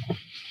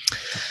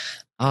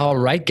 All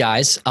right,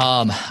 guys.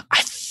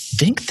 I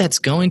think that's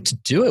going to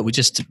do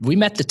it. We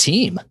met the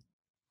team.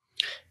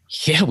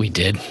 Yeah, we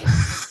did.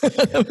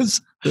 It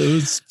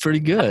was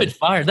pretty good.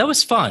 Fired. That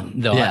was fun,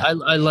 though. Yeah.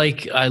 I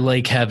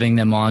like having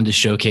them on to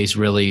showcase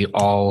really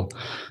all,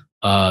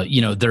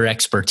 their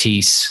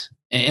expertise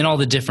in all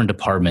the different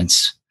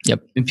departments.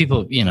 Yep. And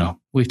people,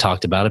 we've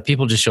talked about it.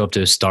 People just show up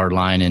to a start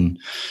line and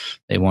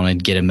they want to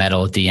get a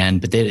medal at the end.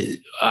 But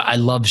I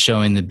love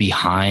showing the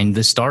behind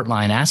the start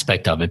line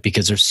aspect of it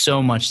because there's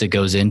so much that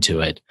goes into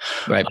it.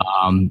 Right.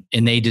 And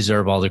they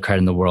deserve all the credit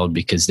in the world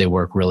because they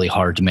work really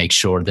hard to make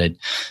sure that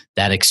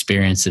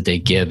experience that they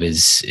give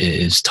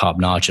is top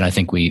notch. And I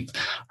think we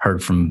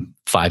heard from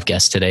 5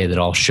 guests today that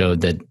all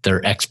showed that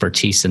their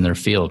expertise in their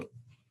field.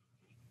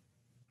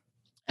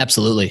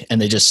 Absolutely.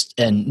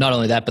 And not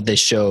only that, but they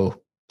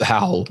show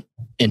how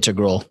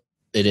integral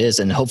it is,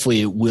 and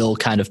hopefully it will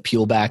kind of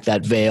peel back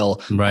that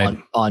veil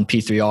on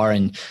P3R,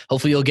 and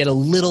hopefully you'll get a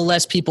little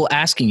less people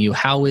asking you,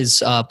 how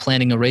is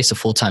planning a race a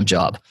full-time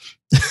job?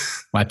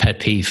 My pet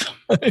peeve.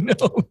 I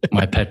know.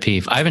 My pet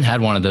peeve. I haven't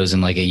had one of those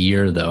in like a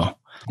year though.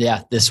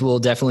 Yeah, this will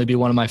definitely be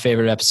one of my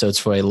favorite episodes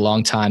for a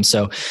long time.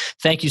 So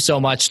thank you so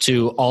much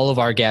to all of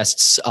our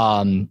guests.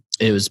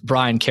 It was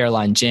Brian,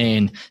 Caroline,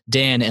 Jane,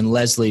 Dan, and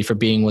Leslie for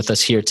being with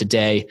us here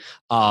today.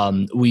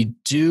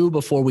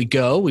 Before we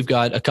go, we've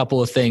got a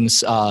couple of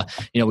things.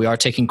 We are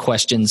taking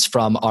questions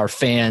from our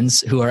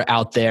fans who are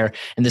out there.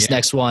 And this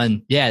next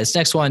one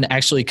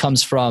actually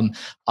comes from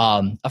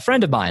a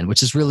friend of mine,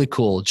 which is really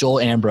cool.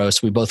 Joel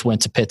Ambrose. We both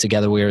went to Pitt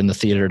together. We were in the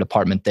theater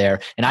department there.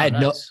 And I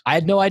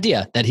had no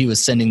idea that he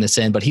was sending this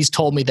in, but he's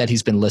told me that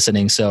he's been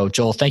listening. So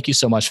Joel, thank you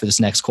so much for this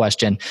next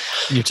question.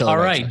 All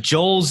right.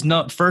 Joel's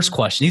first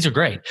question. These are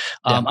great.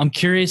 I'm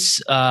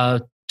curious to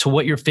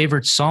what your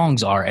favorite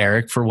songs are,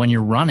 Eric, for when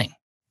you're running.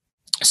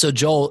 So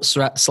Joel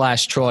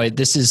 / Troy,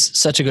 this is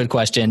such a good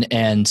question.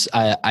 And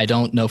I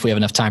don't know if we have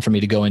enough time for me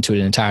to go into it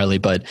entirely,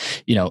 but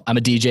I'm a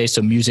DJ,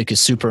 so music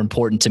is super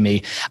important to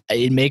me.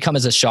 It may come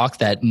as a shock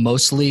that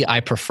mostly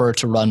I prefer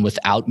to run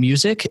without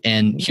music.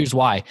 And here's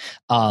why.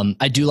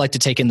 I do like to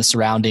take in the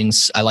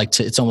surroundings.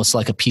 It's almost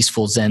like a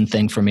peaceful Zen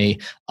thing for me.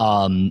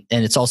 And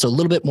it's also a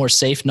little bit more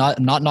safe, not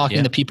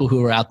knocking the people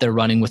who are out there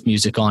running with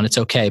music on. It's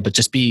okay, but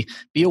just be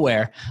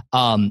aware.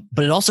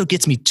 But it also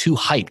gets me too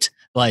hyped.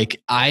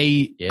 Like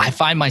I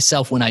find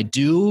myself when I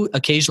do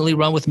occasionally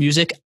run with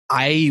music,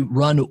 I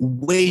run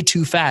way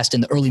too fast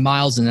in the early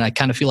miles and then I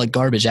kind of feel like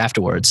garbage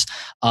afterwards.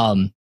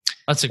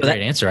 That's a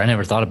great answer. I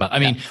never thought about. I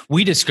mean,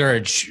 we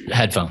discourage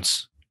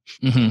headphones.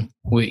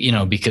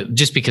 Mm-hmm.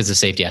 Because of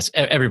safety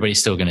aspects, everybody's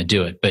still going to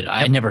do it. But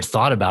I never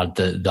thought about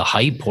the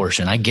hype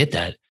portion. I get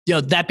that.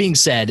 That being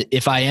said,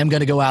 if I am going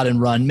to go out and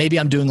run, maybe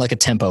I'm doing like a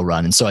tempo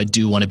run. And so I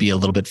do want to be a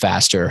little bit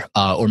faster,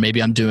 or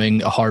maybe I'm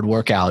doing a hard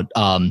workout.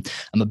 I'm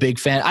a big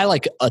fan. I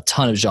like a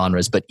ton of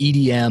genres, but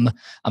EDM,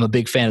 I'm a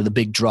big fan of the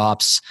big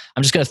drops.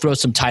 I'm just going to throw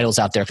some titles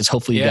out there because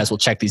hopefully you guys will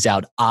check these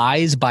out.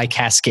 Eyes by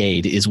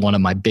Cascade is one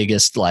of my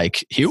biggest,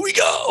 here we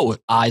go.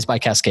 Eyes by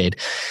Cascade.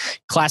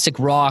 Classic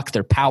rock,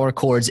 their power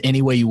chords,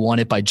 Any Way You Want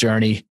It by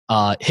Journey.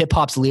 Hip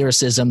hop's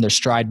lyricism, their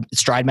stride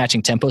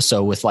matching tempo.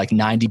 So with like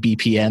 90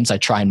 BPMs, I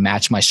try and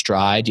match my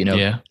stride,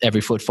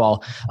 every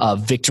footfall.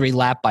 Victory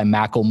Lap by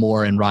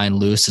Macklemore and Ryan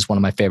Lewis is one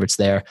of my favorites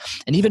there.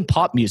 And even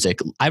pop music.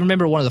 I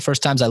remember one of the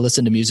first times I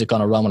listened to music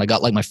on a run when I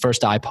got like my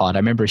first iPod. I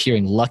remember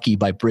hearing Lucky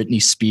by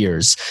Britney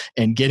Spears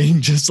and getting a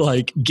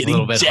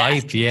little bit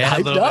hyped. Yeah.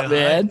 Hyped up,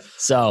 man.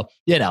 So,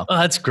 Oh,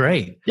 that's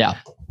great. Yeah.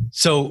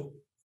 So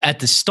at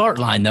the start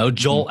line, though,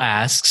 Joel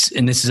asks,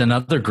 and this is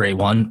another great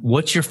one,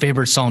 what's your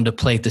favorite song to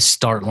play at the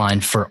start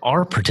line for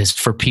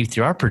for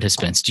P3R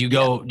participants? Do you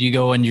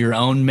go in your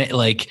own,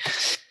 like,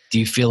 do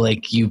you feel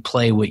like you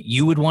play what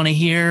you would want to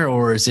hear,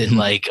 or is it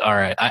like, all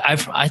right,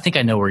 I think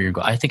I know where you're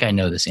going. I think I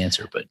know this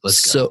answer, but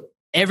let's go. So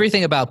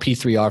everything about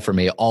P3R for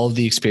me, all of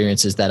the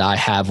experiences that I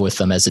have with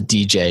them as a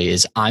DJ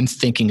is I'm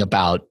thinking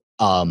about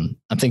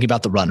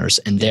the runners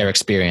and their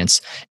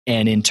experience.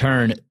 And in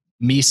turn,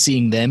 me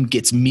seeing them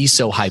gets me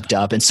so hyped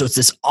up. And so it's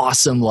this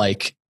awesome,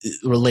 like,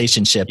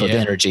 relationship of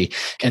energy.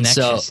 And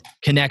so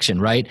connection,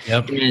 right?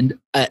 Yep. And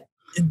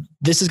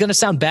this is going to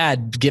sound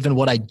bad given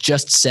what I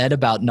just said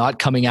about not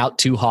coming out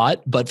too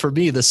hot. But for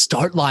me, the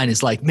start line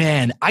is like,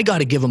 man, I got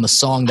to give them a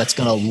song that's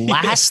going to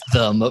last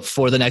them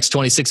for the next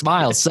 26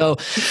 miles. So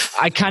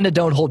I kind of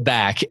don't hold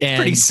back. And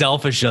pretty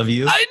selfish of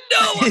you. I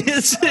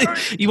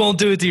know. You won't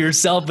do it to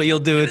yourself, but you'll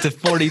do it to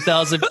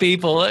 40,000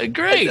 people.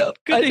 Great.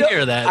 Good to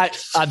hear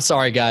that. I'm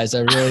sorry, guys.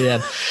 I really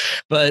am.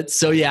 But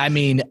so, yeah, I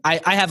mean,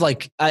 I have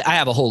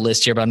a whole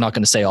list here, but I'm not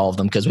going to say all of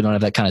them because we don't have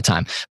that kind of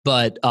time.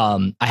 But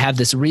I have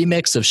this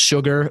remix of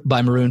Sugar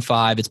by Maroon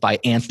 5. It's by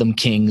Anthem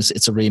Kings.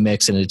 It's a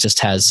remix and it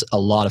just has a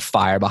lot of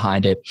fire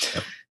behind it.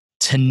 Yep.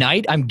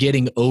 Tonight, I'm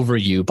Getting Over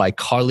You by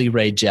Carly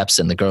Rae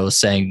Jepsen. The girl is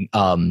saying,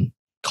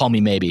 Call Me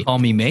Maybe. Call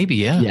Me Maybe,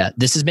 yeah. Yeah,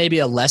 this is maybe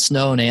a less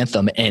known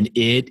anthem and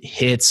it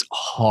hits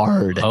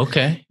hard.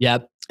 Okay.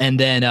 Yep. And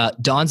then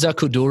Danza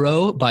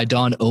Kuduro by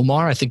Don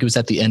Omar. I think it was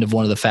at the end of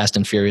one of the Fast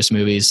and Furious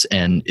movies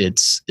and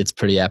it's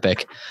pretty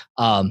epic.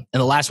 And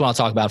the last one I'll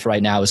talk about for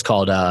right now is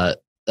called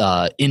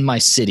In My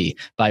City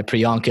by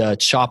Priyanka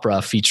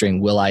Chopra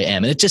featuring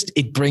Will.i.am. And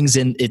it brings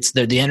in,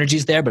 the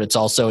energy's there, but it's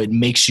also,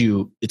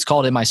 it's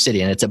called In My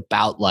City and it's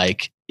about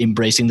like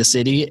embracing the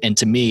city. And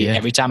to me,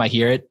 every time I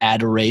hear it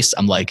at a race,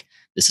 I'm like,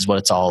 this is what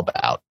it's all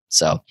about.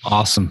 So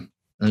awesome.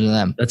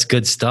 That's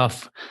good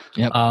stuff.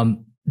 Yep.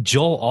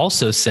 Joel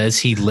also says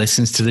he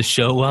listens to the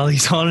show while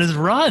he's on his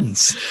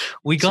runs.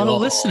 We got a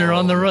listener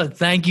on the run.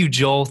 Thank you,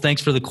 Joel.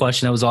 Thanks for the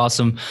question. That was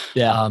awesome.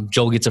 Yeah.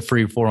 Joel gets a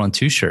free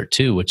 4-on-2 shirt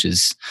too, which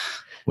is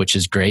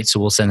great. So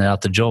we'll send it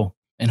out to Joel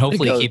and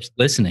hopefully he keeps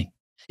listening.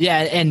 Yeah.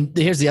 And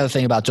here's the other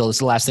thing about Joel. This is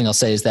the last thing I'll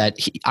say is that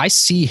I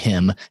see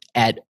him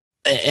at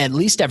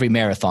least every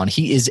marathon.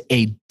 He is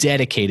a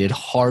dedicated,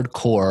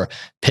 hardcore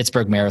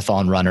Pittsburgh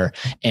Marathon runner.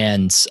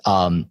 And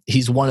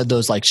he's one of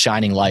those like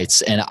shining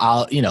lights. And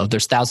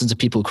there's thousands of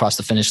people who cross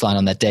the finish line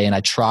on that day. And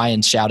I try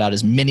and shout out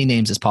as many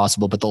names as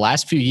possible. But the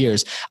last few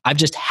years, I've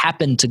just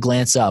happened to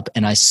glance up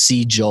and I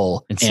see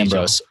Joel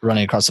Ambrose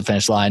running across the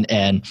finish line.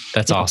 And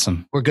that's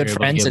awesome. We're good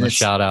friends. And a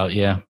shout out.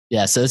 Yeah.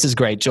 Yeah. So this is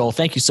great. Joel,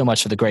 thank you so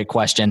much for the great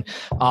question.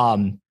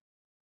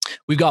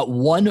 We've got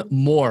one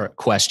more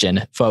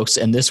question, folks,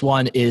 and this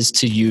one is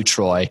to you,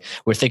 Troy.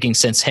 We're thinking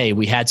since,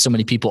 we had so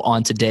many people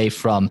on today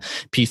from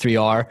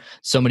P3R,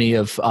 so many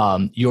of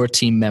your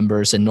team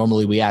members, and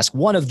normally we ask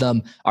one of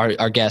them,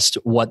 our guest,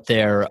 what they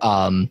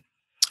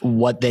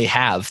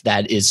have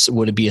that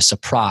would it be a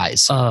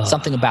surprise,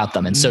 something about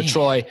them. And so,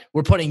 Troy,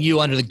 we're putting you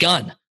under the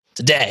gun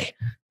today.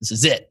 This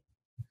is it.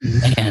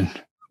 Man,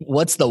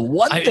 what's the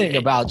one thing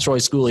about Troy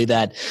Schooley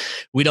that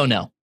we don't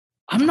know?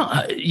 I'm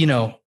not,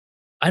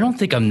 I don't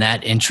think I'm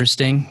that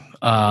interesting,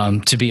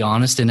 to be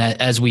honest. And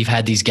as we've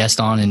had these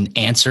guests on and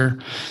answer,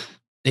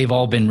 they've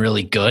all been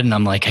really good. And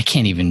I'm like, I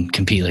can't even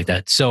compete like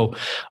that. So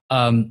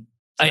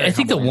I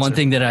think the one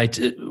thing that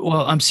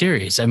I'm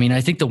serious. I mean, I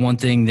think the one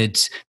thing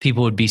that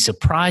people would be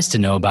surprised to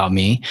know about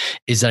me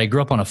is that I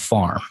grew up on a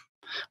farm.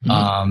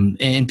 Mm-hmm.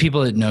 And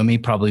people that know me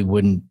probably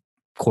wouldn't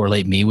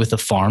correlate me with a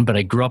farm, but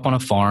I grew up on a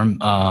farm.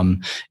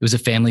 It was a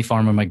family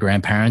farm of my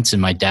grandparents,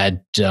 and my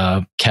dad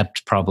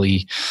kept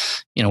probably,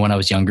 when I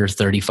was younger,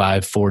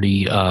 35,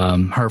 40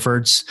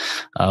 Herefords.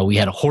 We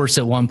had a horse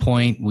at one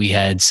point. We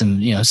had some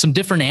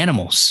different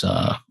animals,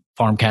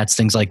 farm cats,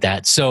 things like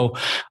that. So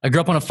I grew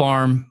up on a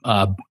farm,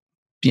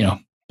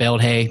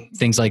 baled hay,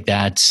 things like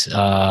that.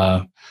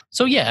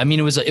 So yeah, I mean,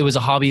 it was a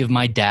hobby of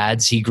my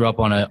dad's. He grew up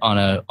on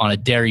a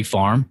dairy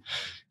farm.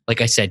 Like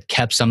I said,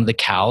 kept some of the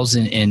cows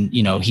and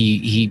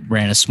he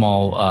ran a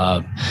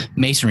small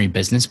masonry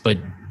business, but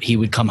he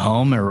would come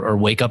home or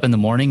wake up in the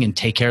morning and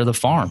take care of the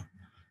farm.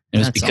 And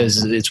it was because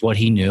awesome. It's what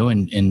he knew.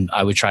 And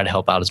I would try to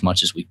help out as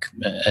much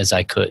as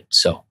I could.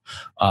 So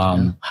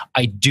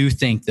I do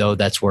think though,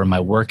 that's where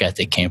my work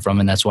ethic came from.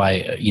 And that's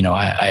why,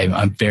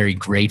 I'm very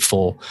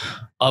grateful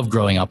of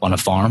growing up on a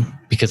farm,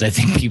 because I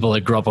think people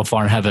that grow up on a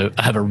farm have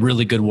a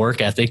really good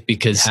work ethic,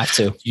 because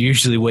you're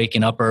usually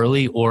waking up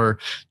early or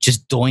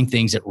just doing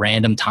things at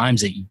random times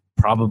that you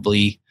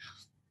probably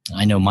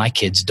I know my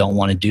kids don't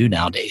want to do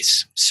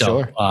nowadays.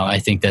 So I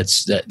think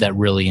that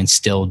really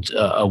instilled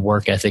a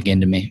work ethic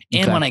into me.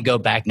 And when I go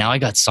back now, I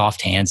got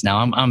soft hands now.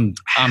 I'm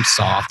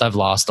soft. I've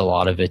lost a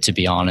lot of it, to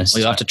be honest.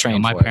 Well, you have to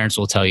train. My parents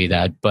will tell you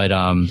that, but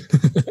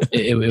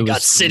it was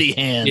got city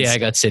hands. Yeah, I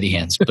got city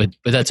hands, but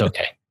that's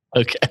okay.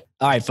 Okay.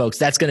 All right, folks,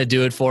 that's going to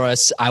do it for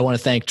us. I want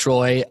to thank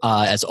Troy,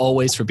 as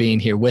always, for being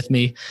here with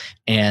me.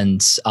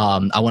 And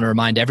I want to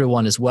remind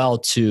everyone as well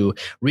to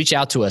reach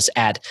out to us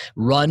at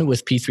Run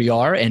with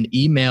P3R and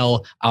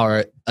email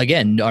our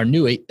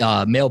new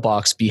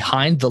mailbox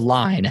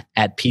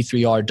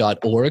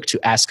behindtheline@p3r.org to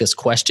ask us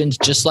questions,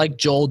 just like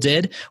Joel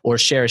did, or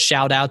share a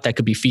shout out that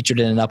could be featured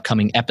in an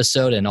upcoming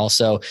episode. And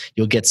also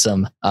you'll get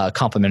some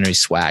complimentary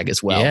swag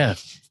as well.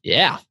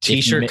 Yeah.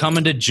 T-shirt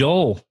coming to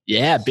Joel.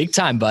 Yeah, big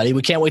time, buddy.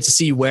 We can't wait to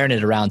see you wearing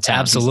it around town.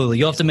 Absolutely.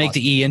 You'll have to make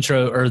the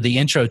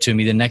intro to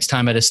me the next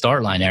time at a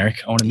start line,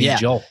 Eric. I want to meet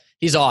Joel.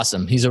 He's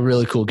awesome. He's a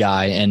really cool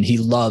guy, and he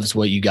loves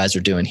what you guys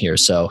are doing here.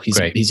 So he's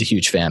a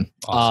huge fan.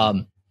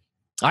 Awesome.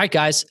 All right,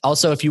 guys.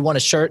 Also, if you want a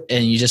shirt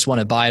and you just want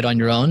to buy it on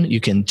your own, you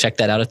can check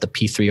that out at the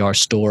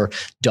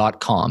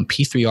P3Rstore.com.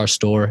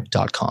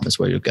 P3Rstore.com is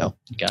where you'll go. All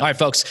right,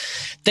 folks.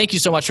 Thank you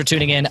so much for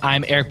tuning in.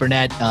 I'm Eric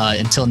Burnett.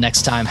 Until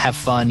next time, have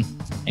fun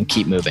and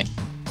keep moving.